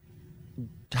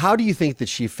 How do you think that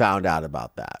she found out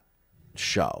about that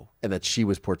show and that she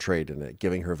was portrayed in it,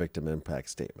 giving her victim impact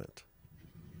statement?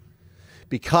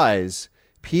 Because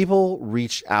people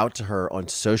reached out to her on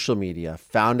social media,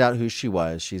 found out who she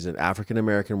was. She's an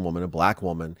African-American woman, a black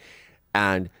woman,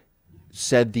 and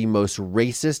said the most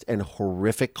racist and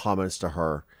horrific comments to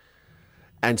her,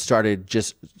 and started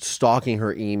just stalking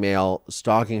her email,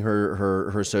 stalking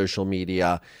her social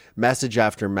media, message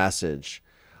after message.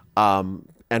 And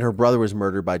her brother was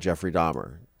murdered by Jeffrey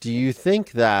Dahmer. Do you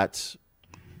think that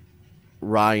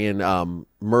Ryan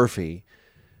Murphy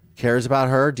cares about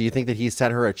her? Do you think that he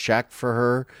sent her a check for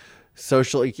her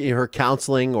her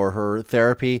counseling or her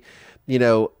therapy?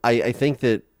 I think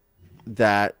that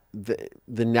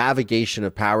the navigation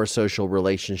of power social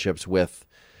relationships with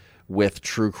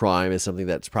true crime is something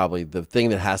that's probably the thing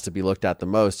that has to be looked at the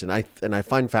most. And I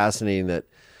find fascinating that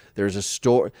there's a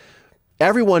story.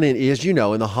 Everyone, as you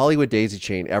know, in the Hollywood daisy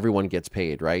chain, everyone gets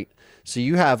paid, right? So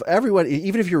you have everyone,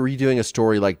 even if you're redoing a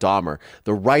story like Dahmer,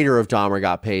 the writer of Dahmer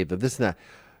got paid, this and that.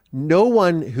 No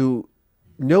one who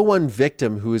no one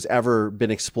victim who has ever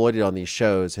been exploited on these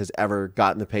shows has ever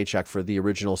gotten the paycheck for the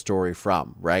original story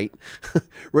from, right?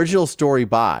 Original story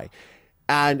by.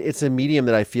 And it's a medium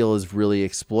that I feel is really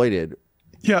exploited.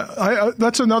 Yeah,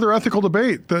 that's another ethical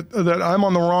debate that I'm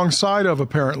on the wrong side of,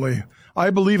 apparently. I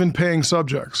believe in paying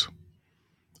subjects.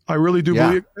 I really do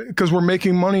believe, because we're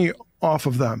making money off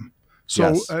of them.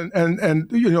 So, yes.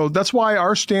 and you know, that's why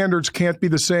our standards can't be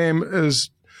the same as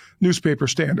newspaper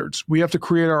standards. We have to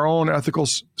create our own ethical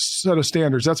set of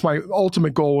standards. That's my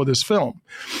ultimate goal with this film.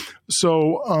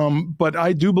 So, but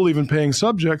I do believe in paying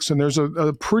subjects, and there's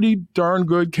a pretty darn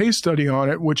good case study on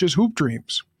it, which is Hoop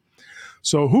Dreams.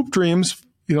 So Hoop Dreams,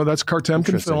 you know, that's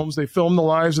Kartemkin Films. They filmed the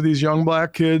lives of these young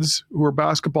black kids who were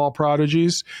basketball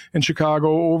prodigies in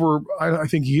Chicago over, I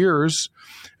think, years.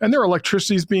 And their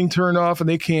electricity's being turned off and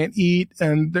they can't eat.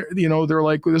 And, you know, they're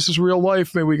like, this is real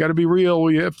life. Man, we got to be real.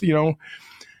 We have to, you know.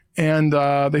 And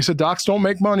they said, docs don't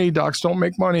make money. Docs don't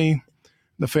make money.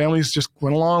 The families just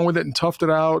went along with it and toughed it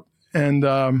out. And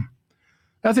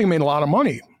that thing made a lot of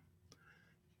money.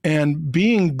 And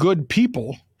being good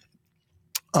people,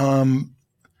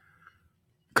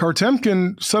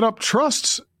 Kartemkin set up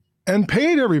trusts and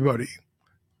paid everybody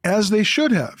as they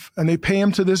should have. And they pay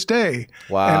him to this day.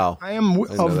 Wow. And I am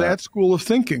of that school of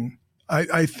thinking.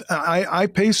 I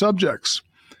pay subjects.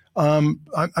 I'm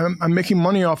making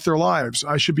money off their lives.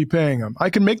 I should be paying them. I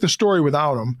can make the story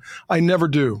without them. I never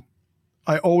do.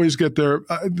 I always get their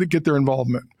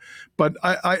involvement. But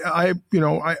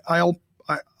I'll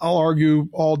argue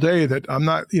all day that I'm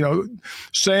not, you know,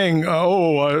 saying,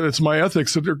 it's my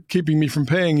ethics that are keeping me from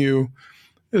paying you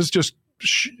is just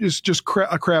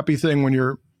a crappy thing when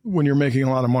you're making a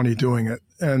lot of money doing it.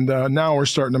 And now we're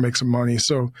starting to make some money.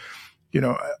 So, you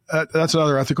know, that's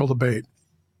another ethical debate.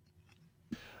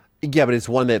 Yeah, but it's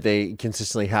one that they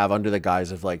consistently have under the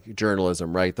guise of like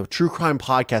journalism, right? The true crime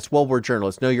podcast. Well, we're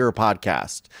journalists. No, you're a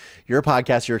podcast. You're a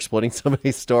podcast. You're exploiting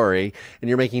somebody's story and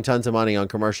you're making tons of money on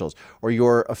commercials. Or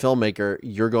you're a filmmaker.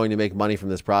 You're going to make money from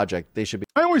this project. They should be.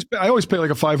 I always pay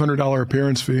like a $500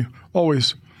 appearance fee.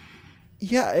 Always.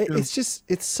 Yeah,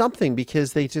 it's something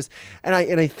because they just, and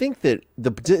I think that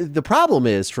the problem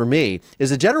is for me is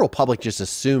the general public just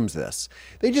assumes this.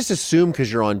 They just assume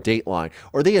because you're on Dateline,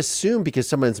 or they assume because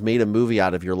someone's made a movie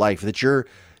out of your life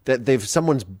that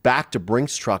someone's backed a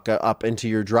Brinks truck up into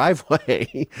your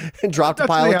driveway and dropped a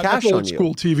pile of cash on you. That's old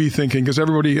school TV thinking, because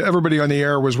everybody on the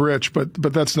air was rich, but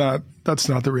that's not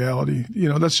the reality. You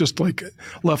know, that's just like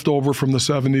left over from the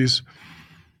 70s.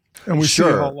 And we see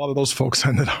how a lot of those folks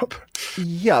ended up.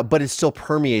 Yeah, but it still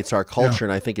permeates our culture,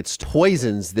 and I think it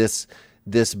poisons this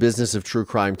business of true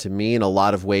crime to me in a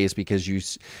lot of ways because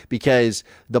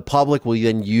the public will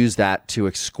then use that to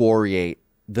excoriate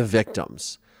the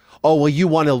victims. Oh, well, you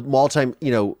want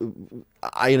to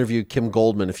I interviewed Kim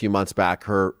Goldman a few months back.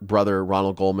 Her brother,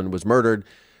 Ronald Goldman, was murdered.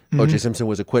 Mm-hmm. O.J. Simpson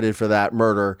was acquitted for that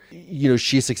murder. You know,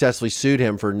 she successfully sued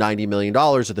him for $90 million,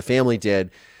 or the family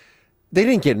did. They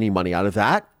didn't get any money out of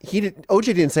that. OJ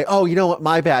didn't say, oh, you know what,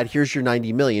 my bad, here's your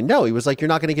 $90 million. No, he was like, you're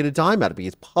not going to get a dime out of me.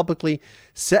 He's publicly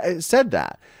said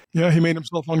that. Yeah, he made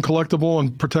himself uncollectible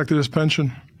and protected his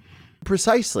pension.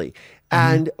 Precisely.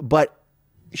 Mm-hmm. But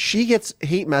she gets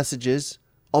hate messages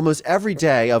almost every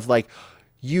day of like,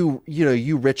 you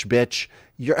rich bitch,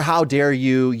 how dare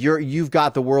you, you've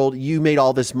got the world, you made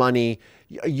all this money,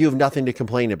 you have nothing to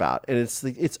complain about. And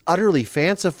it's utterly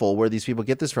fanciful where these people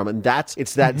get this from. And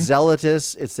it's that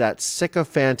zealotous, it's that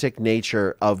sycophantic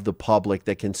nature of the public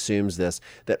that consumes this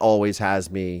that always has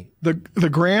me. The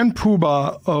grand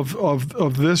poobah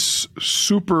of this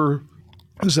super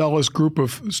zealous group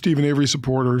of Stephen Avery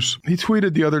supporters, he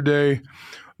tweeted the other day,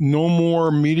 no more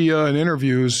media and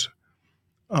interviews,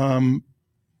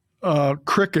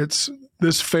 crickets,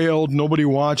 this failed, nobody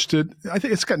watched it. I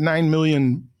think it's got 9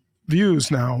 million views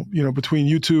now, you know, between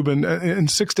YouTube and in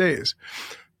 6 days.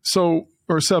 So,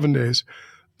 or 7 days.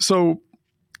 So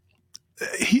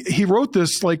he wrote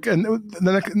this like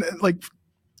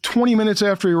 20 minutes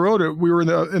after he wrote it, we were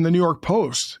in the New York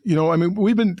Post. You know, I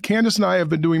mean, Candace and I have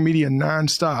been doing media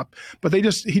nonstop, but he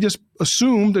just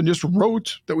assumed and just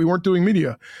wrote that we weren't doing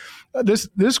media.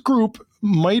 This group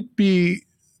might be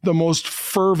the most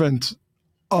fervent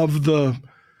of the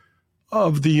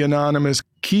anonymous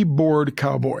keyboard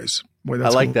cowboys. Boy, I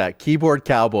like that. Keyboard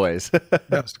cowboys.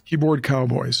 Yes, keyboard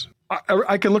cowboys.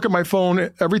 I can look at my phone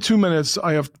every 2 minutes.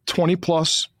 I have 20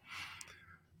 plus,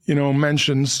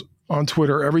 mentions on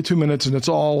Twitter every 2 minutes. And it's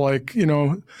all like,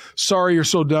 sorry you're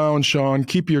so down, Shawn.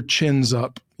 Keep your chins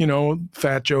up,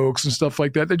 fat jokes and stuff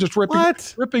like that. They're just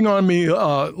ripping on me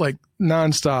like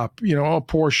nonstop. Oh,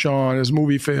 poor Shawn, his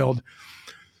movie failed.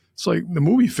 It's like the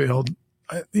movie failed.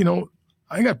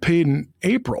 I got paid in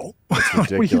April. That's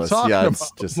What are you ridiculous. talking Yeah, about?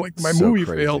 it's just Like my so movie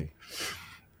crazy. failed.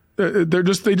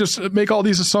 They just make all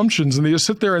these assumptions, and they just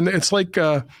sit there, and it's like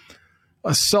a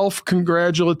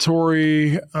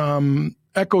self-congratulatory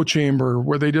echo chamber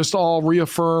where they just all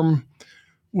reaffirm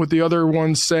what the other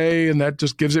ones say, and that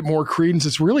just gives it more credence.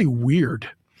 It's really weird.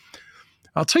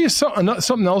 I'll tell you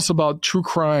something else about true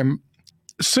crime.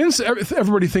 Since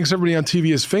everybody thinks everybody on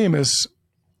TV is famous,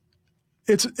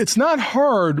 it's not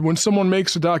hard when someone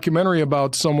makes a documentary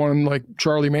about someone like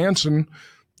Charlie Manson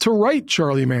to write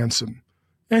Charlie Manson.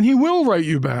 And he will write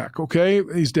you back, okay?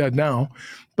 He's dead now.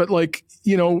 But like,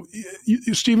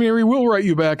 Stephen Avery will write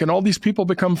you back, and all these people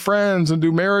become friends and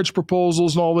do marriage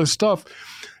proposals and all this stuff.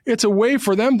 It's a way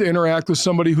for them to interact with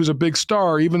somebody who's a big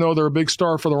star, even though they're a big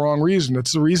star for the wrong reason.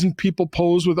 It's the reason people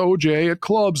pose with OJ at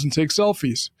clubs and take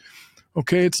selfies.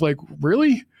 Okay, it's like,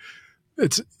 really?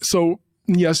 It's so,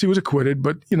 yes, he was acquitted,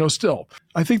 but still,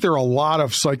 I think there are a lot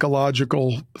of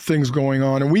psychological things going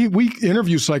on. And we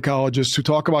interview psychologists who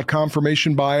talk about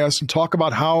confirmation bias and talk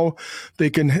about how they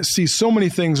can see so many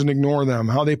things and ignore them,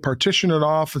 how they partition it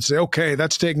off and say, okay,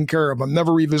 that's taken care of. I'm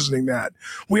never revisiting that.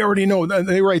 We already know that.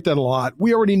 They write that a lot.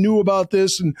 We already knew about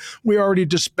this and we already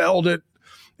dispelled it.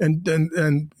 And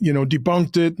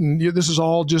debunked it, and this is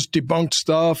all just debunked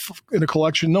stuff in a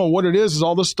collection. No, what it is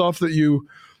all the stuff that you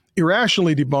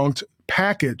irrationally debunked,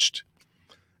 packaged,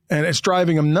 and it's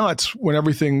driving them nuts when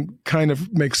everything kind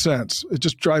of makes sense. It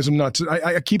just drives them nuts.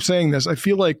 I keep saying this. I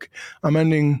feel like I'm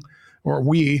ending, or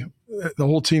we, the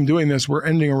whole team doing this, we're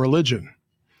ending a religion.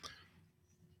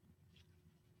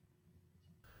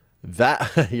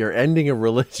 That you're ending a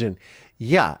religion.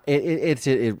 Yeah,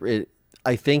 I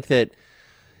think that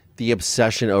the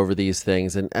obsession over these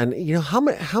things and how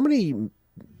many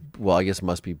well, I guess it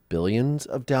must be billions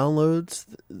of downloads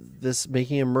this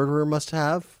Making a Murderer must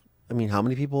have. I mean, how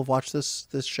many people have watched this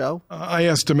show? I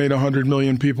estimate 100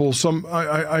 million people.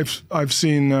 I've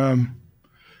seen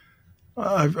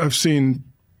I've seen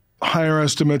higher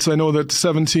estimates. I know that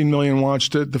 17 million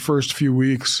watched it the first few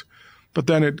weeks, but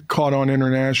then it caught on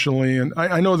internationally. And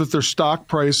I know that their stock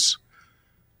price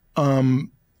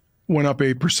went up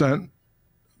 8%.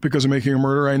 Because of Making a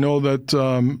Murder. I know that,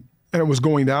 and it was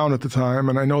going down at the time,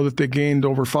 and I know that they gained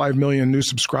over 5 million new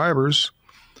subscribers,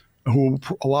 who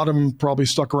a lot of them probably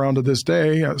stuck around to this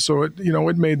day. So it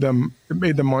made them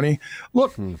money.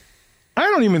 Look, I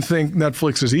don't even think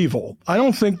Netflix is evil. I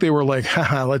don't think they were like,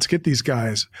 haha, let's get these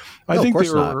guys. I think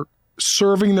they were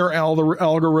serving their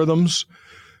algorithms,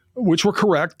 which were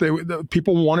correct. The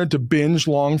people wanted to binge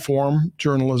long form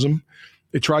journalism.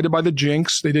 They tried to buy the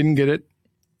Jinx. They didn't get it.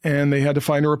 And they had to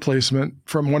find a replacement,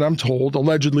 from what I'm told,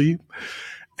 allegedly.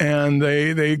 And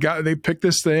they picked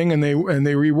this thing and they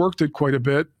reworked it quite a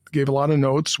bit, gave a lot of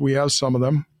notes. We have some of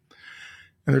them,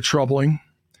 and they're troubling.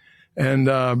 And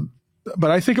but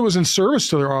I think it was in service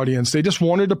to their audience. They just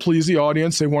wanted to please the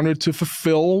audience. They wanted to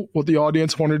fulfill what the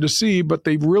audience wanted to see, but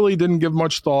they really didn't give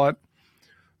much thought.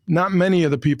 Not many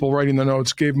of the people writing the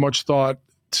notes gave much thought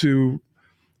to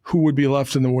who would be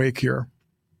left in the wake here.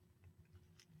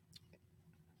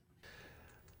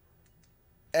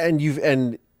 And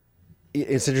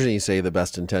it's interesting you say the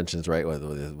best intentions, right?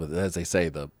 As they say,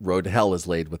 the road to hell is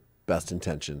laid with best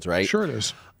intentions, right? Sure it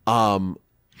is. I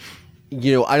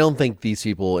don't think these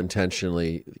people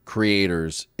intentionally,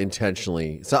 creators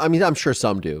intentionally. So I mean, I'm sure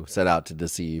some do set out to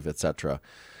deceive, etc.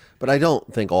 But I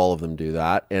don't think all of them do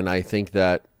that. And I think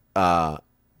that that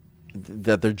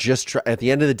they're just at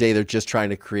the end of the day, they're just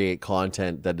trying to create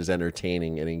content that is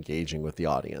entertaining and engaging with the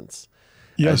audience.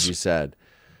 Yes, as you said.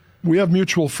 We have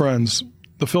mutual friends.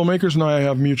 The filmmakers and I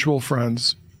have mutual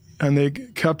friends, and they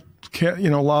kept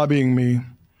lobbying me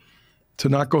to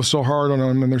not go so hard on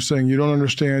them. And they're saying, you don't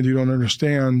understand.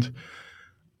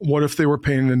 What if they were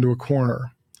painted into a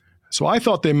corner? So I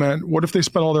thought they meant, what if they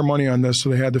spent all their money on this so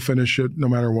they had to finish it no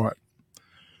matter what?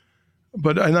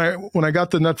 But when I got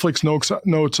the Netflix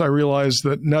notes, I realized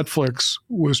that Netflix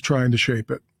was trying to shape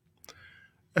it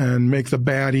and make the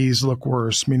baddies look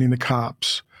worse, meaning the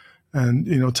cops. And,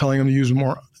 telling them to use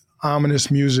more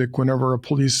ominous music whenever a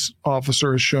police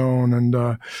officer is shown,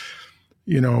 and,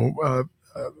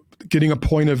 getting a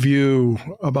point of view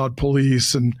about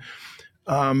police. And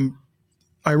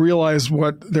I realized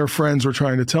what their friends were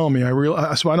trying to tell me.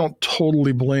 So I don't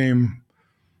totally blame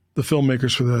the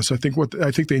filmmakers for this. I think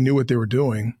they knew what they were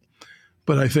doing.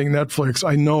 But I think Netflix,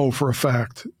 I know for a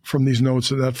fact from these notes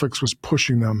that Netflix was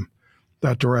pushing them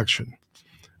that direction.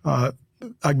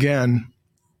 Again,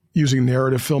 using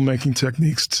narrative filmmaking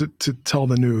techniques to tell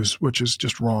the news, which is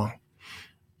just wrong.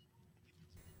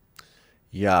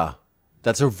 Yeah,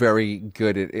 that's a very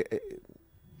good.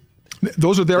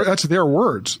 That's their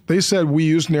words. They said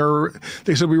They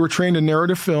said we were trained in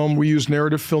narrative film. We used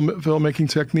narrative filmmaking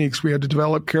techniques. We had to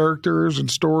develop characters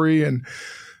and story, and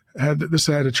had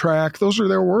a track. Those are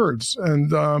their words.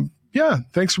 And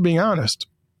thanks for being honest.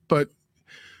 But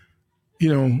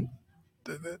and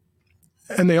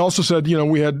they also said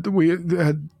we had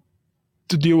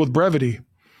to deal with brevity.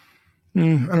 I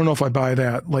don't know if I buy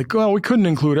that. Like, well, we couldn't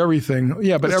include everything.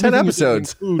 Yeah, but everything 10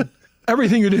 episodes.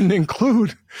 Everything you didn't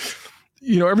include,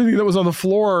 everything that was on the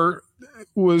floor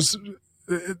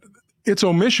its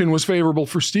omission was favorable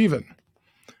for Steven.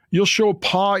 You'll show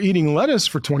Pa eating lettuce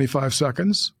for 25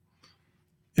 seconds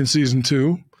in season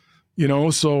 2,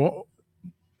 so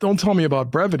don't tell me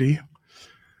about brevity.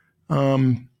 I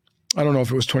don't know if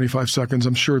it was 25 seconds.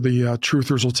 I'm sure the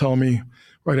truthers will tell me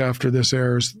right after this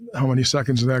airs how many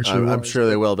seconds it actually was. I'm sure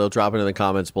they will. They'll drop it in the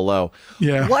comments below.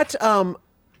 Yeah.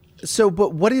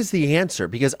 But what is the answer?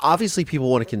 Because obviously people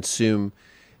want to consume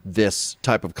this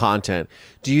type of content.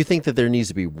 Do you think that there needs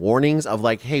to be warnings of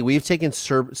like, hey, we've taken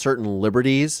certain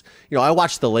liberties? I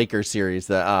watched the Lakers series,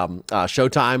 the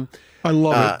Showtime. I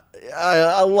love it.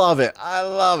 I love it. I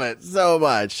love it so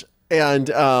much. And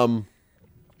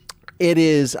it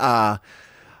is, I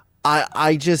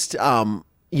just,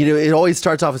 it always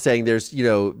starts off with saying there's,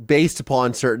 based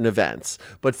upon certain events,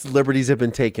 but liberties have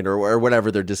been taken or whatever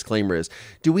their disclaimer is.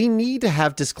 Do we need to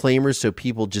have disclaimers so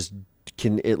people just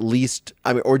can at least,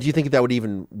 or do you think that would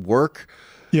even work?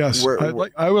 Yes.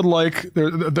 I would like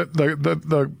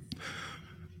the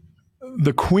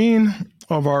queen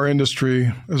of our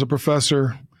industry is a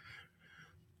professor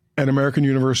at American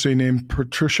University named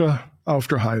Patricia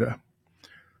Aufderheide.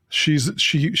 She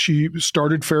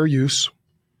started fair use.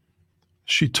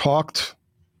 She talked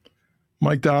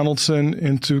Mike Donaldson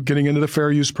into getting into the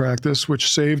fair use practice, which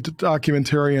saved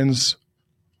documentarians,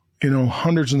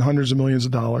 hundreds and hundreds of millions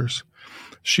of dollars.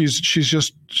 She's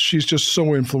just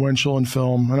so influential in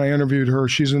film. And I interviewed her.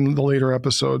 She's in the later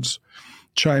episodes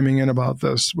chiming in about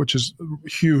this, which is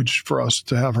huge for us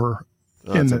to have her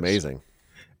in this. That's amazing.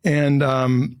 And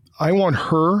I want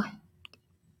her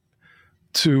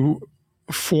to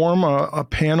form a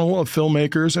panel of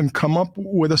filmmakers and come up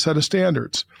with a set of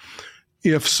standards.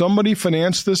 If somebody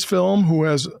financed this film who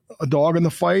has a dog in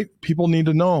the fight, people need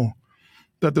to know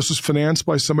that this was financed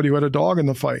by somebody who had a dog in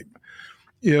the fight.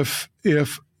 If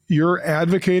you're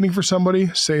advocating for somebody,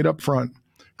 say it up front,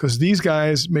 because these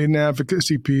guys made an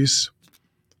advocacy piece,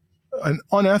 an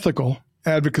unethical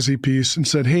advocacy piece, and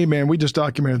said, hey, man, we just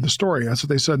documented the story. That's what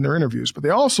they said in their interviews. But they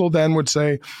also then would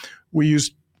say, we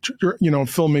used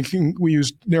filmmaking, we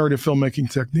use narrative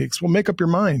filmmaking techniques. Well, make up your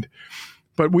mind.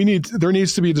 But there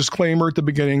needs to be a disclaimer at the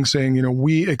beginning saying,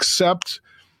 we accept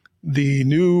the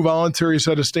new voluntary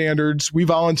set of standards. We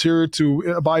volunteer to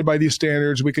abide by these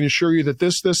standards. We can assure you that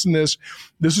this, and this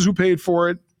is who paid for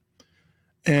it.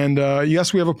 And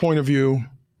yes, we have a point of view.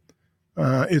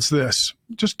 It's this.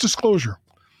 Just disclosure.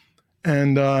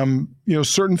 And,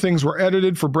 certain things were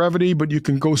edited for brevity, but you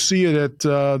can go see it at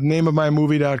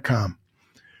nameofmymovie.com.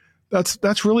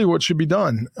 That's really what should be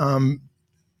done.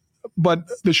 But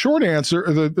the short answer,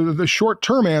 the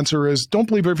short-term answer is don't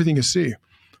believe everything you see.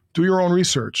 Do your own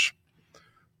research.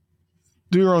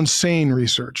 Do your own sane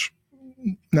research,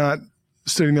 not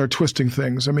sitting there twisting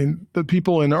things. I mean, the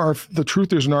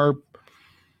truthers in our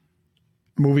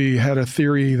movie had a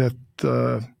theory that,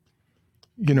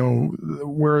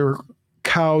 where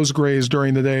cows grazed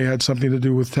during the day had something to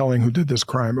do with telling who did this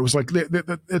crime. It was like,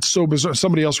 it's so bizarre.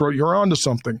 Somebody else wrote, you're onto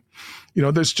something.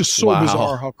 That's just so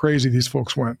bizarre how crazy these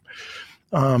folks went.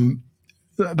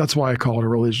 That's why I call it a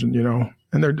religion,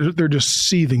 and they're just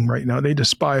seething right now. They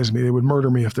despise me. They would murder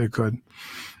me if they could.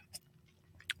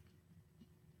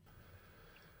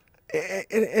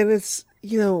 And it's,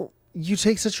 you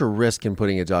take such a risk in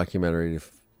putting a documentary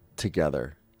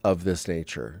together of this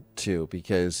nature too,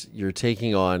 because you're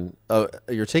taking on a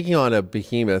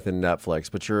behemoth in Netflix,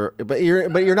 but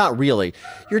you're not really.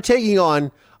 You're taking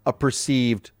on a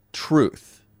perceived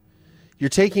truth. You're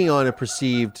taking on a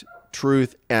perceived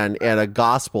truth and a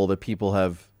gospel that people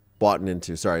have bought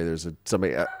into. Sorry, there's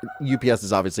somebody. UPS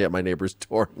is obviously at my neighbor's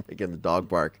door making the dog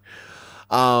bark.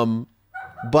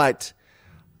 But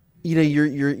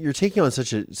you're taking on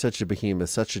such a behemoth,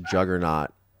 such a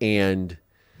juggernaut, and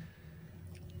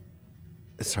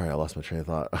sorry, I lost my train of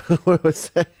thought. What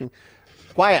was I saying?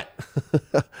 Quiet.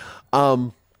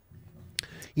 How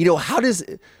does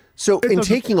in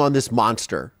taking on this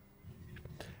monster,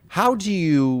 how do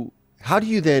you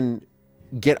then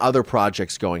get other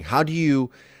projects going? How do you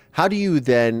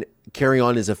then carry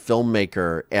on as a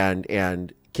filmmaker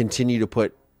and continue to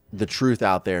put the truth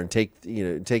out there and take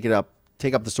it up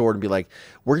take up the sword and be like,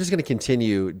 we're just going to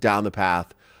continue down the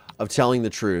path of telling the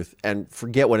truth and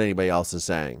forget what anybody else is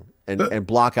saying and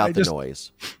block out the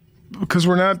noise. Because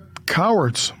we're not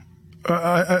cowards,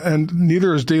 and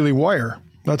neither is Daily Wire.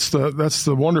 That's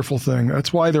the wonderful thing.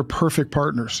 That's why they're perfect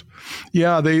partners.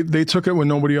 Yeah, they took it when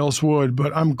nobody else would,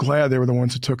 but I'm glad they were the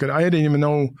ones who took it. I didn't even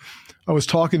know I was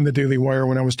talking to the Daily Wire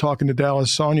when I was talking to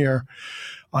Dallas Saunier.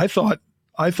 I thought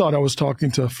I was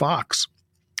talking to Fox.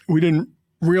 We didn't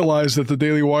realize that the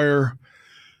Daily Wire,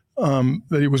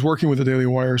 that he was working with the Daily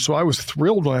Wire. So I was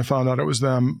thrilled when I found out it was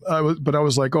them. But I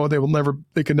was like, oh,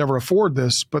 they could never afford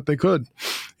this, but they could.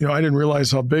 You know, I didn't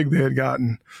realize how big they had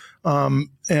gotten.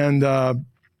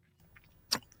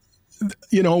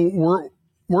 You know,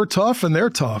 we're tough and they're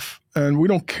tough, and we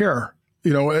don't care.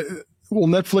 You know, will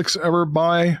Netflix ever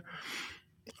buy?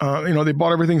 You know, they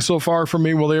bought everything so far from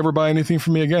me. Will they ever buy anything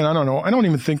from me again? I don't know. I don't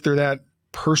even think they're that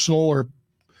personal or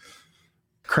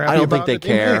crappy. I don't think they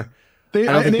care.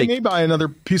 They may buy another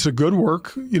piece of good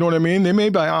work. You know what I mean? They may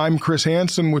buy I'm Chris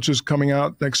Hansen, which is coming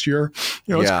out next year.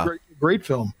 You know, it's a great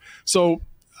film. So,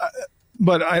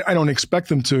 but I don't expect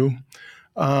them to.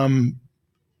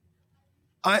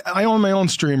 I own my own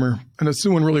streamer, and it's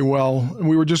doing really well. And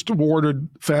we were just awarded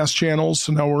fast channels,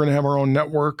 so now we're going to have our own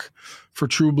network for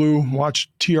True Blue. Watch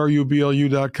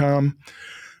trublu.com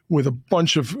with a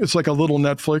bunch of, it's like a little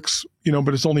Netflix, you know,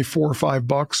 but it's only $4 or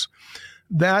 $5.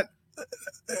 That,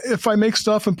 if I make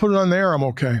stuff and put it on there, I'm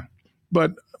okay.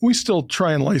 But we still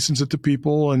try and license it to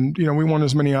people, and, you know, we want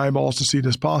as many eyeballs to see it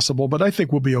as possible, but I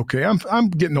think we'll be okay. I'm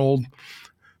getting old.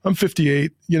 I'm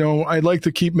 58. You know, I'd like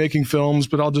to keep making films,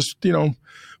 but I'll just, you know,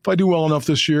 if I do well enough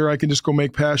this year, I can just go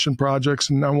make passion projects,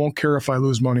 and I won't care if I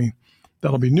lose money.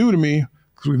 That'll be new to me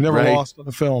because we've never lost on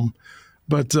a film.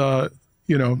 But,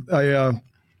 you know,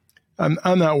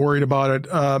 I'm not worried about it.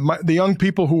 The young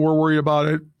people who were worried about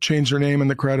it changed their names in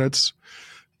the credits,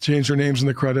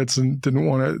 and didn't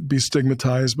want to be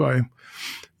stigmatized by,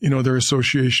 you know, their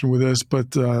association with this.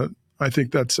 But, I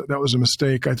think that was a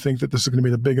mistake. I think that this is going to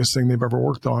be the biggest thing they've ever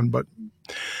worked on. But,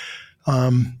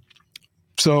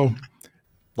 so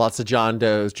lots of John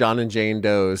and Jane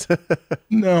Does.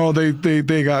 No, they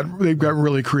got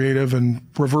really creative and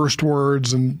reversed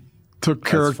words and took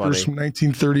characters from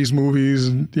 1930s movies,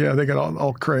 and they got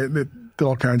all they did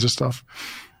all kinds of stuff.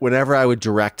 Whenever I would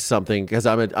direct something, because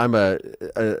I'm a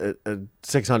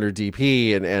 600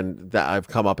 DP and that I've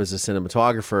come up as a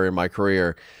cinematographer in my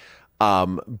career.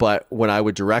 But when I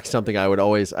would direct something, I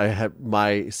had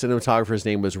my cinematographer's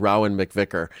name was Rowan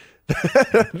McVicker.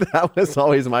 That was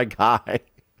always my guy.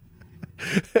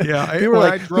 Yeah. People were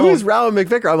like, who's Rowan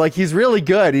McVicker? I'm like, he's really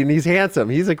good and he's handsome.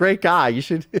 He's a great guy. You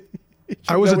should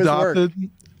I was adopted,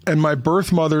 and my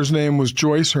birth mother's name was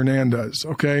Joyce Hernandez.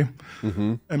 Okay.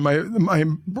 Mm-hmm. And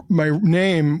my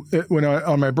name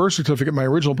on my birth certificate, my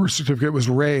original birth certificate was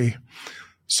Ray.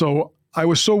 So I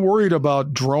was so worried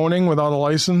about droning without a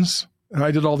license, and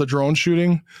I did all the drone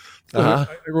shooting. I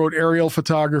wrote aerial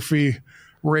photography,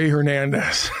 Ray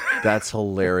Hernandez. That's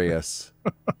hilarious.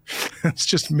 It's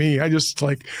just me. I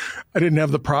didn't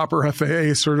have the proper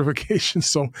FAA certification,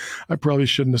 so I probably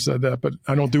shouldn't have said that, but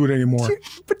I don't do it anymore.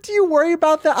 But do you worry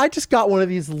about that? I just got one of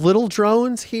these little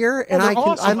drones here, and I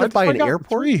live by an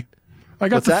airport. I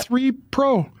got the 3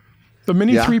 Pro. The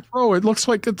Mini 3 Pro, it looks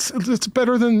like it's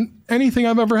better than anything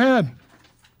I've ever had.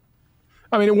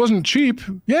 I mean, it wasn't cheap.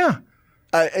 Yeah.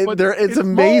 It's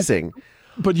amazing.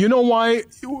 But you know why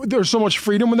there's so much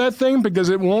freedom with that thing? Because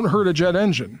it won't hurt a jet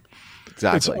engine.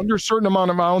 Exactly. It's under a certain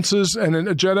amount of ounces, and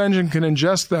a jet engine can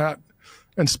ingest that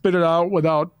and spit it out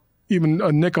without even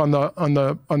a nick on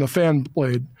the fan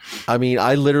blade. I mean,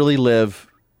 I literally live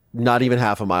not even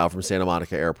half a mile from Santa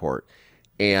Monica Airport,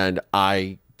 and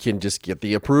I can just get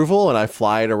the approval and I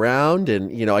fly it around,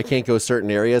 and, you know, I can't go certain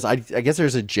areas. I guess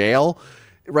there's a jail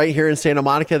right here in Santa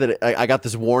Monica that I got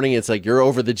this warning. It's like, you're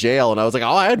over the jail. And I was like,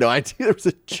 oh, I had no idea there was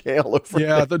a jail over there.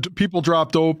 Yeah, the people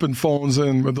dropped open phones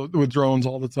in with drones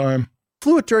all the time.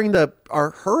 Flew it during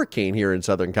our hurricane here in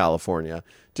Southern California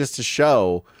just to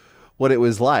show what it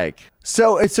was like.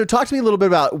 So talk to me a little bit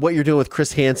about what you're doing with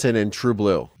Chris Hansen and True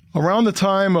Blue. Around the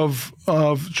time of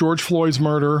George Floyd's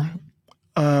murder,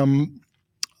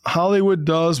 Hollywood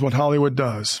does what Hollywood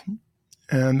does.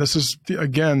 And this is,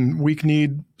 again,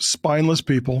 weak-kneed, spineless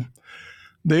people.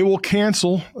 They will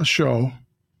cancel a show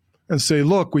and say,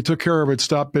 look, we took care of it,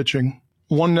 stop bitching.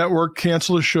 One network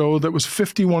canceled a show that was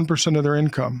 51% of their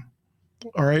income,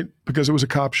 all right, because it was a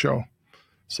cop show.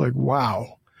 It's like,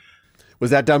 wow.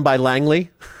 Was that done by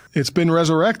Langley? It's been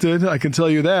resurrected. I can tell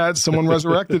you that. Someone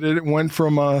resurrected it. It went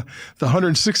from the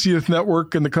 160th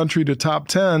network in the country to top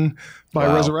 10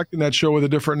 by resurrecting that show with a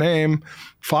different name.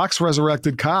 Fox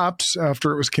resurrected Cops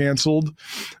after it was canceled.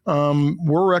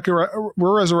 We're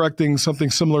resurrecting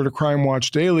something similar to Crime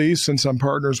Watch Daily since I'm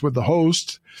partners with the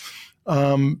host.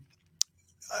 And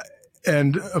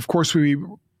of course, we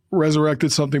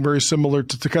resurrected something very similar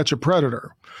to Catch a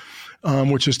Predator,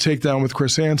 which is Takedown with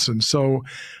Chris Hansen. So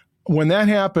when that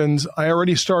happens, I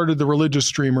already started the religious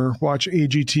streamer,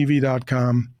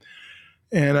 watchagtv.com,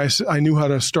 and I knew how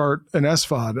to start an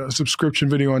SVOD, a subscription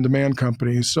video on demand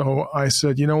company. So I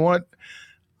said, you know what?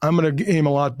 I'm going to aim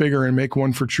a lot bigger and make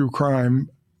one for true crime.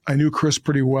 I knew Chris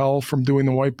pretty well from doing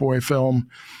the White Boy film.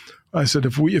 I said,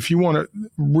 if you want to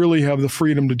really have the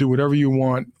freedom to do whatever you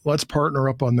want, let's partner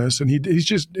up on this. And he's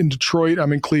just in Detroit.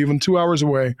 I'm in Cleveland, 2 hours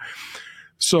away.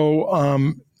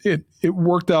 So it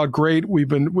worked out great. We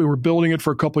were building it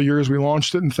for a couple of years. We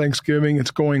launched it in Thanksgiving.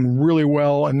 It's going really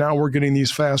well, and now we're getting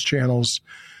these fast channels.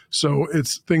 So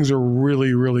things are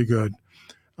really, really good.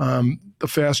 The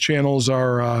fast channels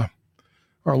are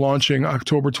launching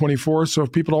October 24th. So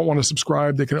if people don't want to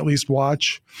subscribe, they can at least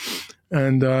watch.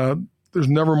 And there's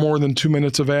never more than 2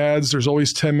 minutes of ads. There's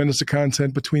always 10 minutes of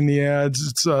content between the ads.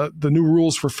 It's the new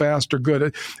rules for fast are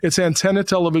good. It's antenna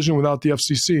television without the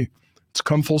FCC. It's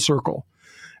come full circle.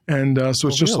 And so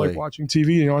it's just like watching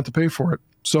TV. You don't have to pay for it.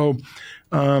 So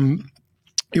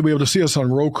you'll be able to see us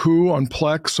on Roku, on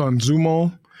Plex, on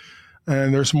Zumo,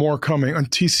 and there's more coming on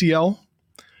TCL.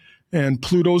 And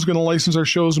Pluto's going to license our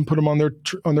shows and put them on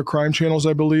their crime channels,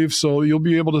 I believe. So you'll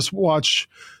be able to watch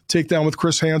Takedown with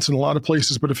Chris Hansen in a lot of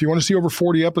places. But if you want to see over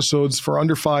 40 episodes for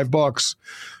under $5,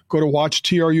 go to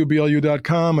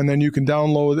watchtruBLU.com, and then you can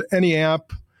download any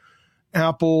app,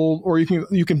 Apple, or you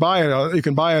can buy it. You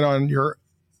can buy it on your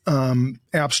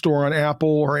app store on Apple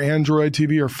or Android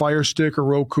TV or Fire Stick or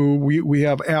Roku. We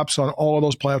have apps on all of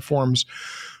those platforms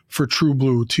for True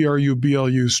Blue,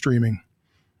 TRUBLU streaming.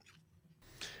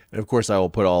 And of course, I will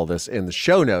put all this in the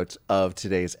show notes of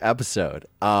today's episode.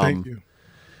 Thank you.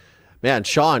 Man,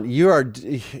 Shawn, you're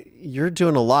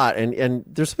doing a lot. And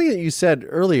there's something that you said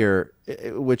earlier,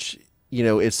 which,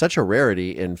 is such a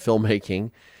rarity in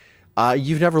filmmaking.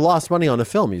 You've never lost money on a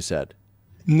film, you said.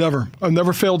 Never. I've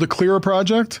never failed to clear a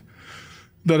project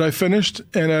that I finished,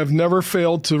 and I've never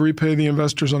failed to repay the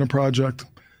investors on a project.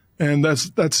 And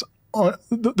that's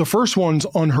the first one's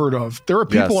unheard of. There are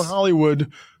people in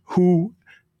Hollywood who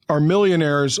are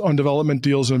millionaires on development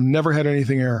deals and have never had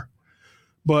anything air.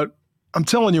 But I'm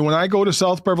telling you, when I go to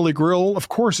South Beverly Grill, of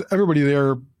course, everybody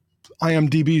there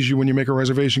IMDb's you when you make a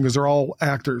reservation because they're all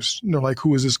actors. And they're like,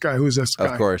 who is this guy? Who is this guy?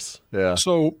 Of course, yeah.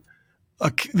 So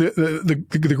the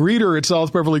greeter at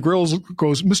South Beverly Grills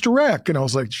goes, Mr. Rech. And I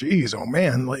was like, geez, oh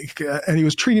man. And he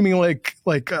was treating me like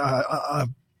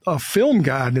a film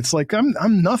god. It's like, I'm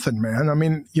nothing, man. I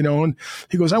mean, and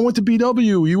he goes, I went to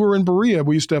BW. You were in Berea.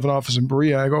 We used to have an office in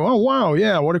Berea. I go, oh, wow.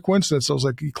 Yeah. What a coincidence. I was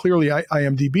like, he clearly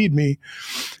IMDb'd me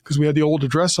because we had the old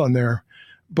address on there.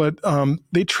 But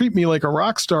they treat me like a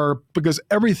rock star because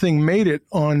everything made it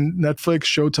on Netflix,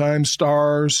 Showtime,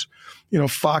 Stars,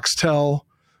 Foxtel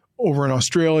over in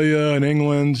Australia and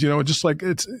England, just like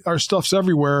our stuff's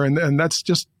everywhere. And that's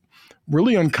just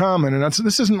really uncommon. And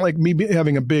this isn't like me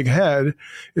having a big head.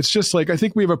 It's just like, I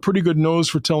think we have a pretty good nose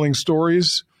for telling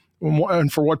stories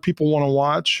and for what people want to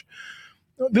watch.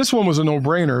 This one was a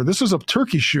no-brainer. This was a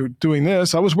turkey shoot doing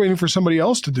this. I was waiting for somebody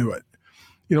else to do it.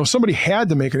 Somebody had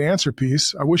to make an answer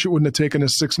piece. I wish it wouldn't have taken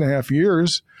us 6.5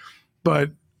 years, but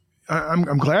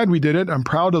I'm glad we did it. I'm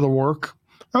proud of the work.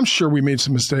 I'm sure we made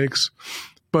some mistakes,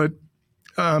 but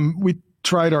we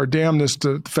tried our damnedest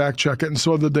to fact check it, and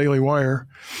so did the Daily Wire.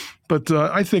 But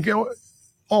I think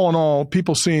all in all,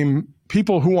 people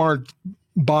who aren't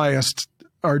biased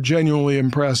are genuinely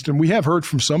impressed. And we have heard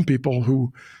from some people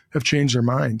who have changed their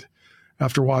mind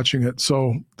after watching it.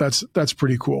 So that's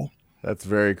pretty cool. That's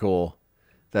very cool.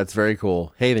 That's very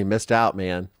cool. Hey, they missed out,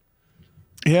 man.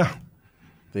 Yeah.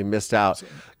 They missed out.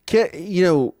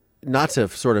 Not to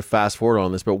sort of fast forward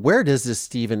on this, but where does this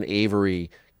Stephen Avery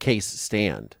case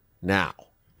stand now?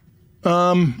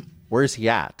 Where is he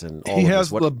at? And he has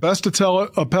the best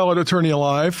appellate attorney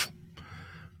alive.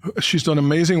 She's done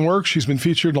amazing work. She's been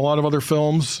featured in a lot of other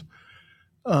films.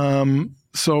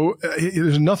 So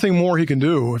there's nothing more he can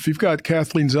do. If you've got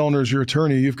Kathleen Zellner as your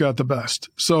attorney, you've got the best.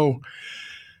 So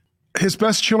his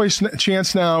best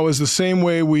chance now is the same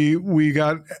way we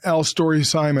got Al Story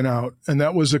Simon out, and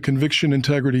that was a conviction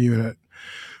integrity unit.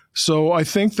 So I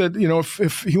think that,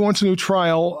 if he wants a new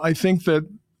trial, I think that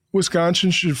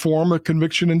Wisconsin should form a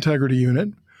conviction integrity unit,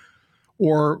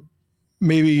 or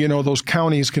maybe, those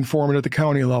counties can form it at the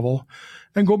county level,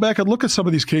 and go back and look at some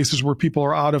of these cases where people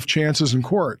are out of chances in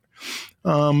court.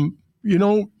 I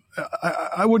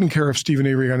wouldn't care if Stephen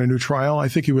Avery got a new trial. I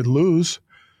think he would lose.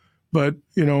 But,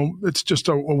 it's just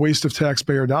a waste of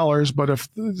taxpayer dollars. But if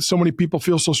so many people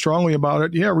feel so strongly about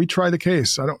it, retry the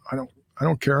case. I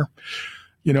don't care.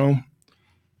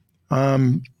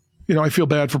 I feel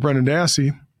bad for Brendan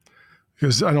Dassey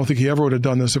because I don't think he ever would have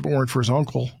done this if it weren't for his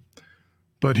uncle.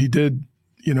 But he did,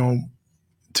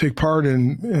 take part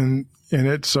in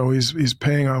it. So he's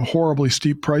paying a horribly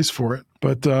steep price for it.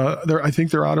 But I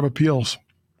think they're out of appeals.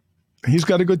 He's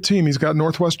got a good team. He's got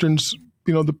Northwestern's,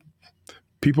 the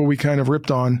people we kind of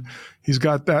ripped on. He's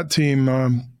got that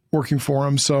team working for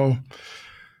him. So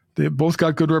they both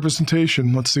got good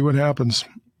representation. Let's see what happens.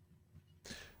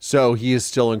 So he is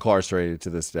still incarcerated to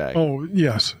this day. Oh,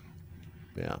 yes.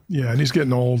 Yeah. Yeah, and he's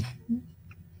getting old.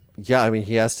 Yeah, I mean,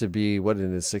 he has to be,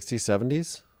 in his 60s,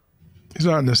 70s? He's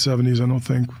not in his 70s, I don't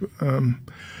think.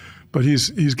 But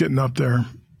he's getting up there.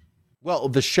 Well,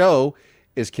 the show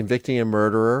is Convicting a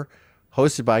Murderer,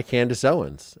 hosted by Candace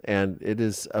Owens, and it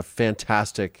is a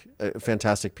fantastic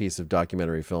piece of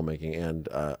documentary filmmaking. And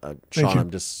Shawn,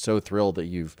 I'm just so thrilled that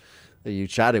you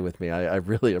chatted with me. I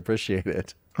really appreciate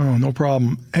it. Oh, no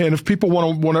problem. Hey, and if people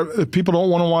if people don't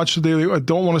want to watch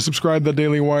don't want to subscribe to the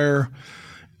Daily Wire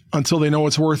until they know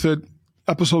it's worth it,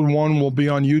 episode 1 will be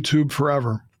on YouTube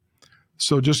forever.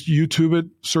 So just YouTube it,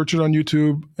 search it on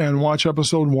YouTube, and watch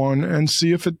episode 1 and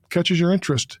see if it catches your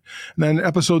interest. And then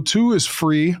episode 2 is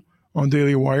free on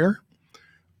Daily Wire,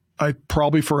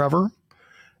 probably forever.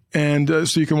 And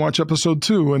so you can watch episode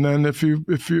 2. And then if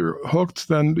you're hooked,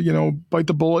 then, bite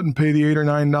the bullet and pay the $8 or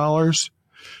 $9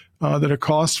 that it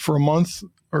costs for a month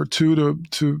or two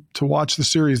to watch the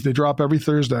series. They drop every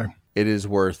Thursday. It is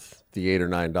worth the $8 or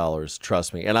 $9.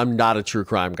 Trust me. And I'm not a true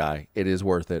crime guy. It is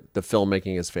worth it. The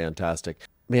filmmaking is fantastic.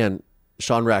 Man,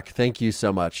 Shawn Rech, thank you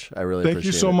so much. I really appreciate it. Thank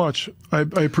you so much. I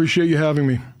appreciate you having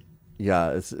me.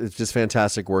 Yeah, it's just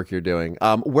fantastic work you're doing.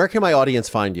 Where can my audience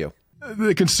find you?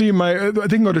 They can see they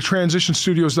can go to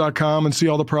transitionstudios.com and see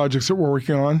all the projects that we're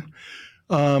working on.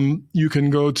 You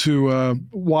can go to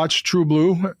watch True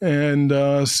Blue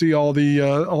and see all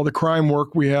the crime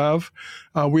work we have.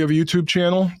 We have a YouTube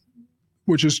channel,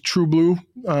 which is True Blue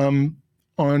on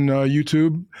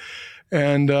YouTube.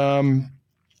 And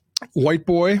White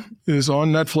Boy is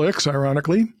on Netflix,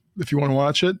 ironically, if you want to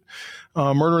watch it.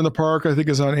 Murder in the Park, I think,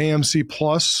 is on AMC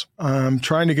Plus. I'm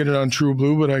trying to get it on True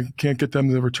Blue, but I can't get them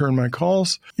to return my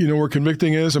calls. Where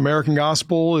Convicting is. American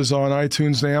Gospel is on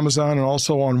iTunes and Amazon, and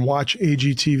also on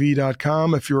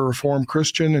watchagtv.com if you're a Reformed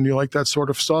Christian and you like that sort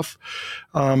of stuff.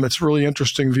 It's really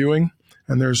interesting viewing,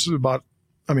 and there's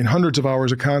hundreds of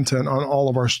hours of content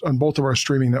on both of our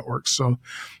streaming networks. So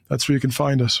that's where you can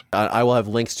find us. I will have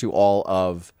links to all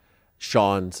of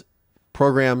Shawn's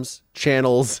programs,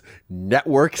 channels,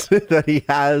 networks that he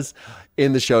has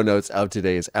in the show notes of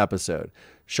today's episode.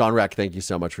 Shawn Rech, thank you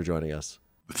so much for joining us.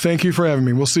 Thank you for having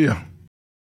me. We'll see you.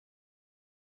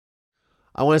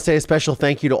 I want to say a special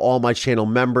thank you to all my channel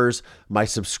members, my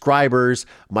subscribers,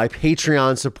 my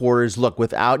Patreon supporters. Look,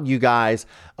 without you guys,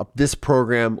 this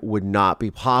program would not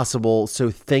be possible. So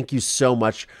thank you so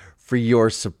much for your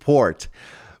support.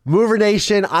 Mover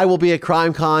Nation, I will be at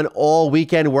CrimeCon all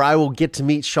weekend where I will get to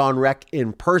meet Shawn Rech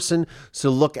in person. So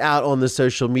look out on the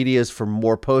social medias for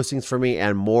more postings from me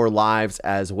and more lives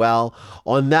as well.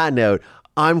 On that note,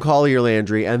 I'm Collier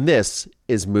Landry, and this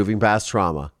is Moving Past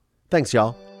Trauma. Thanks,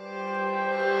 y'all.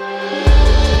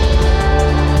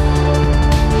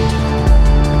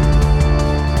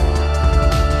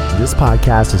 This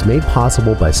podcast is made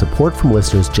possible by support from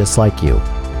listeners just like you.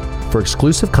 For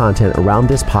exclusive content around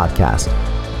this podcast,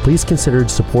 please consider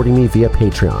supporting me via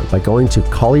Patreon by going to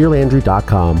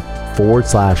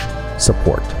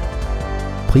collierlandry.com/support.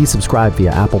 Please subscribe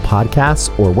via Apple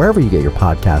Podcasts or wherever you get your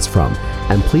podcasts from,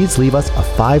 and please leave us a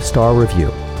 5-star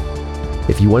review.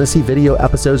 If you want to see video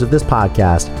episodes of this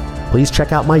podcast, please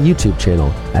check out my YouTube channel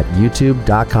at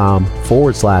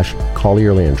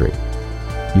youtube.com/collierlandry.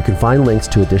 You can find links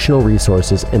to additional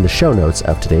resources in the show notes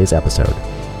of today's episode.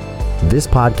 This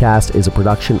podcast is a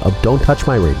production of Don't Touch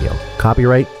My Radio.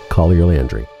 Copyright Collier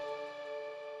Landry.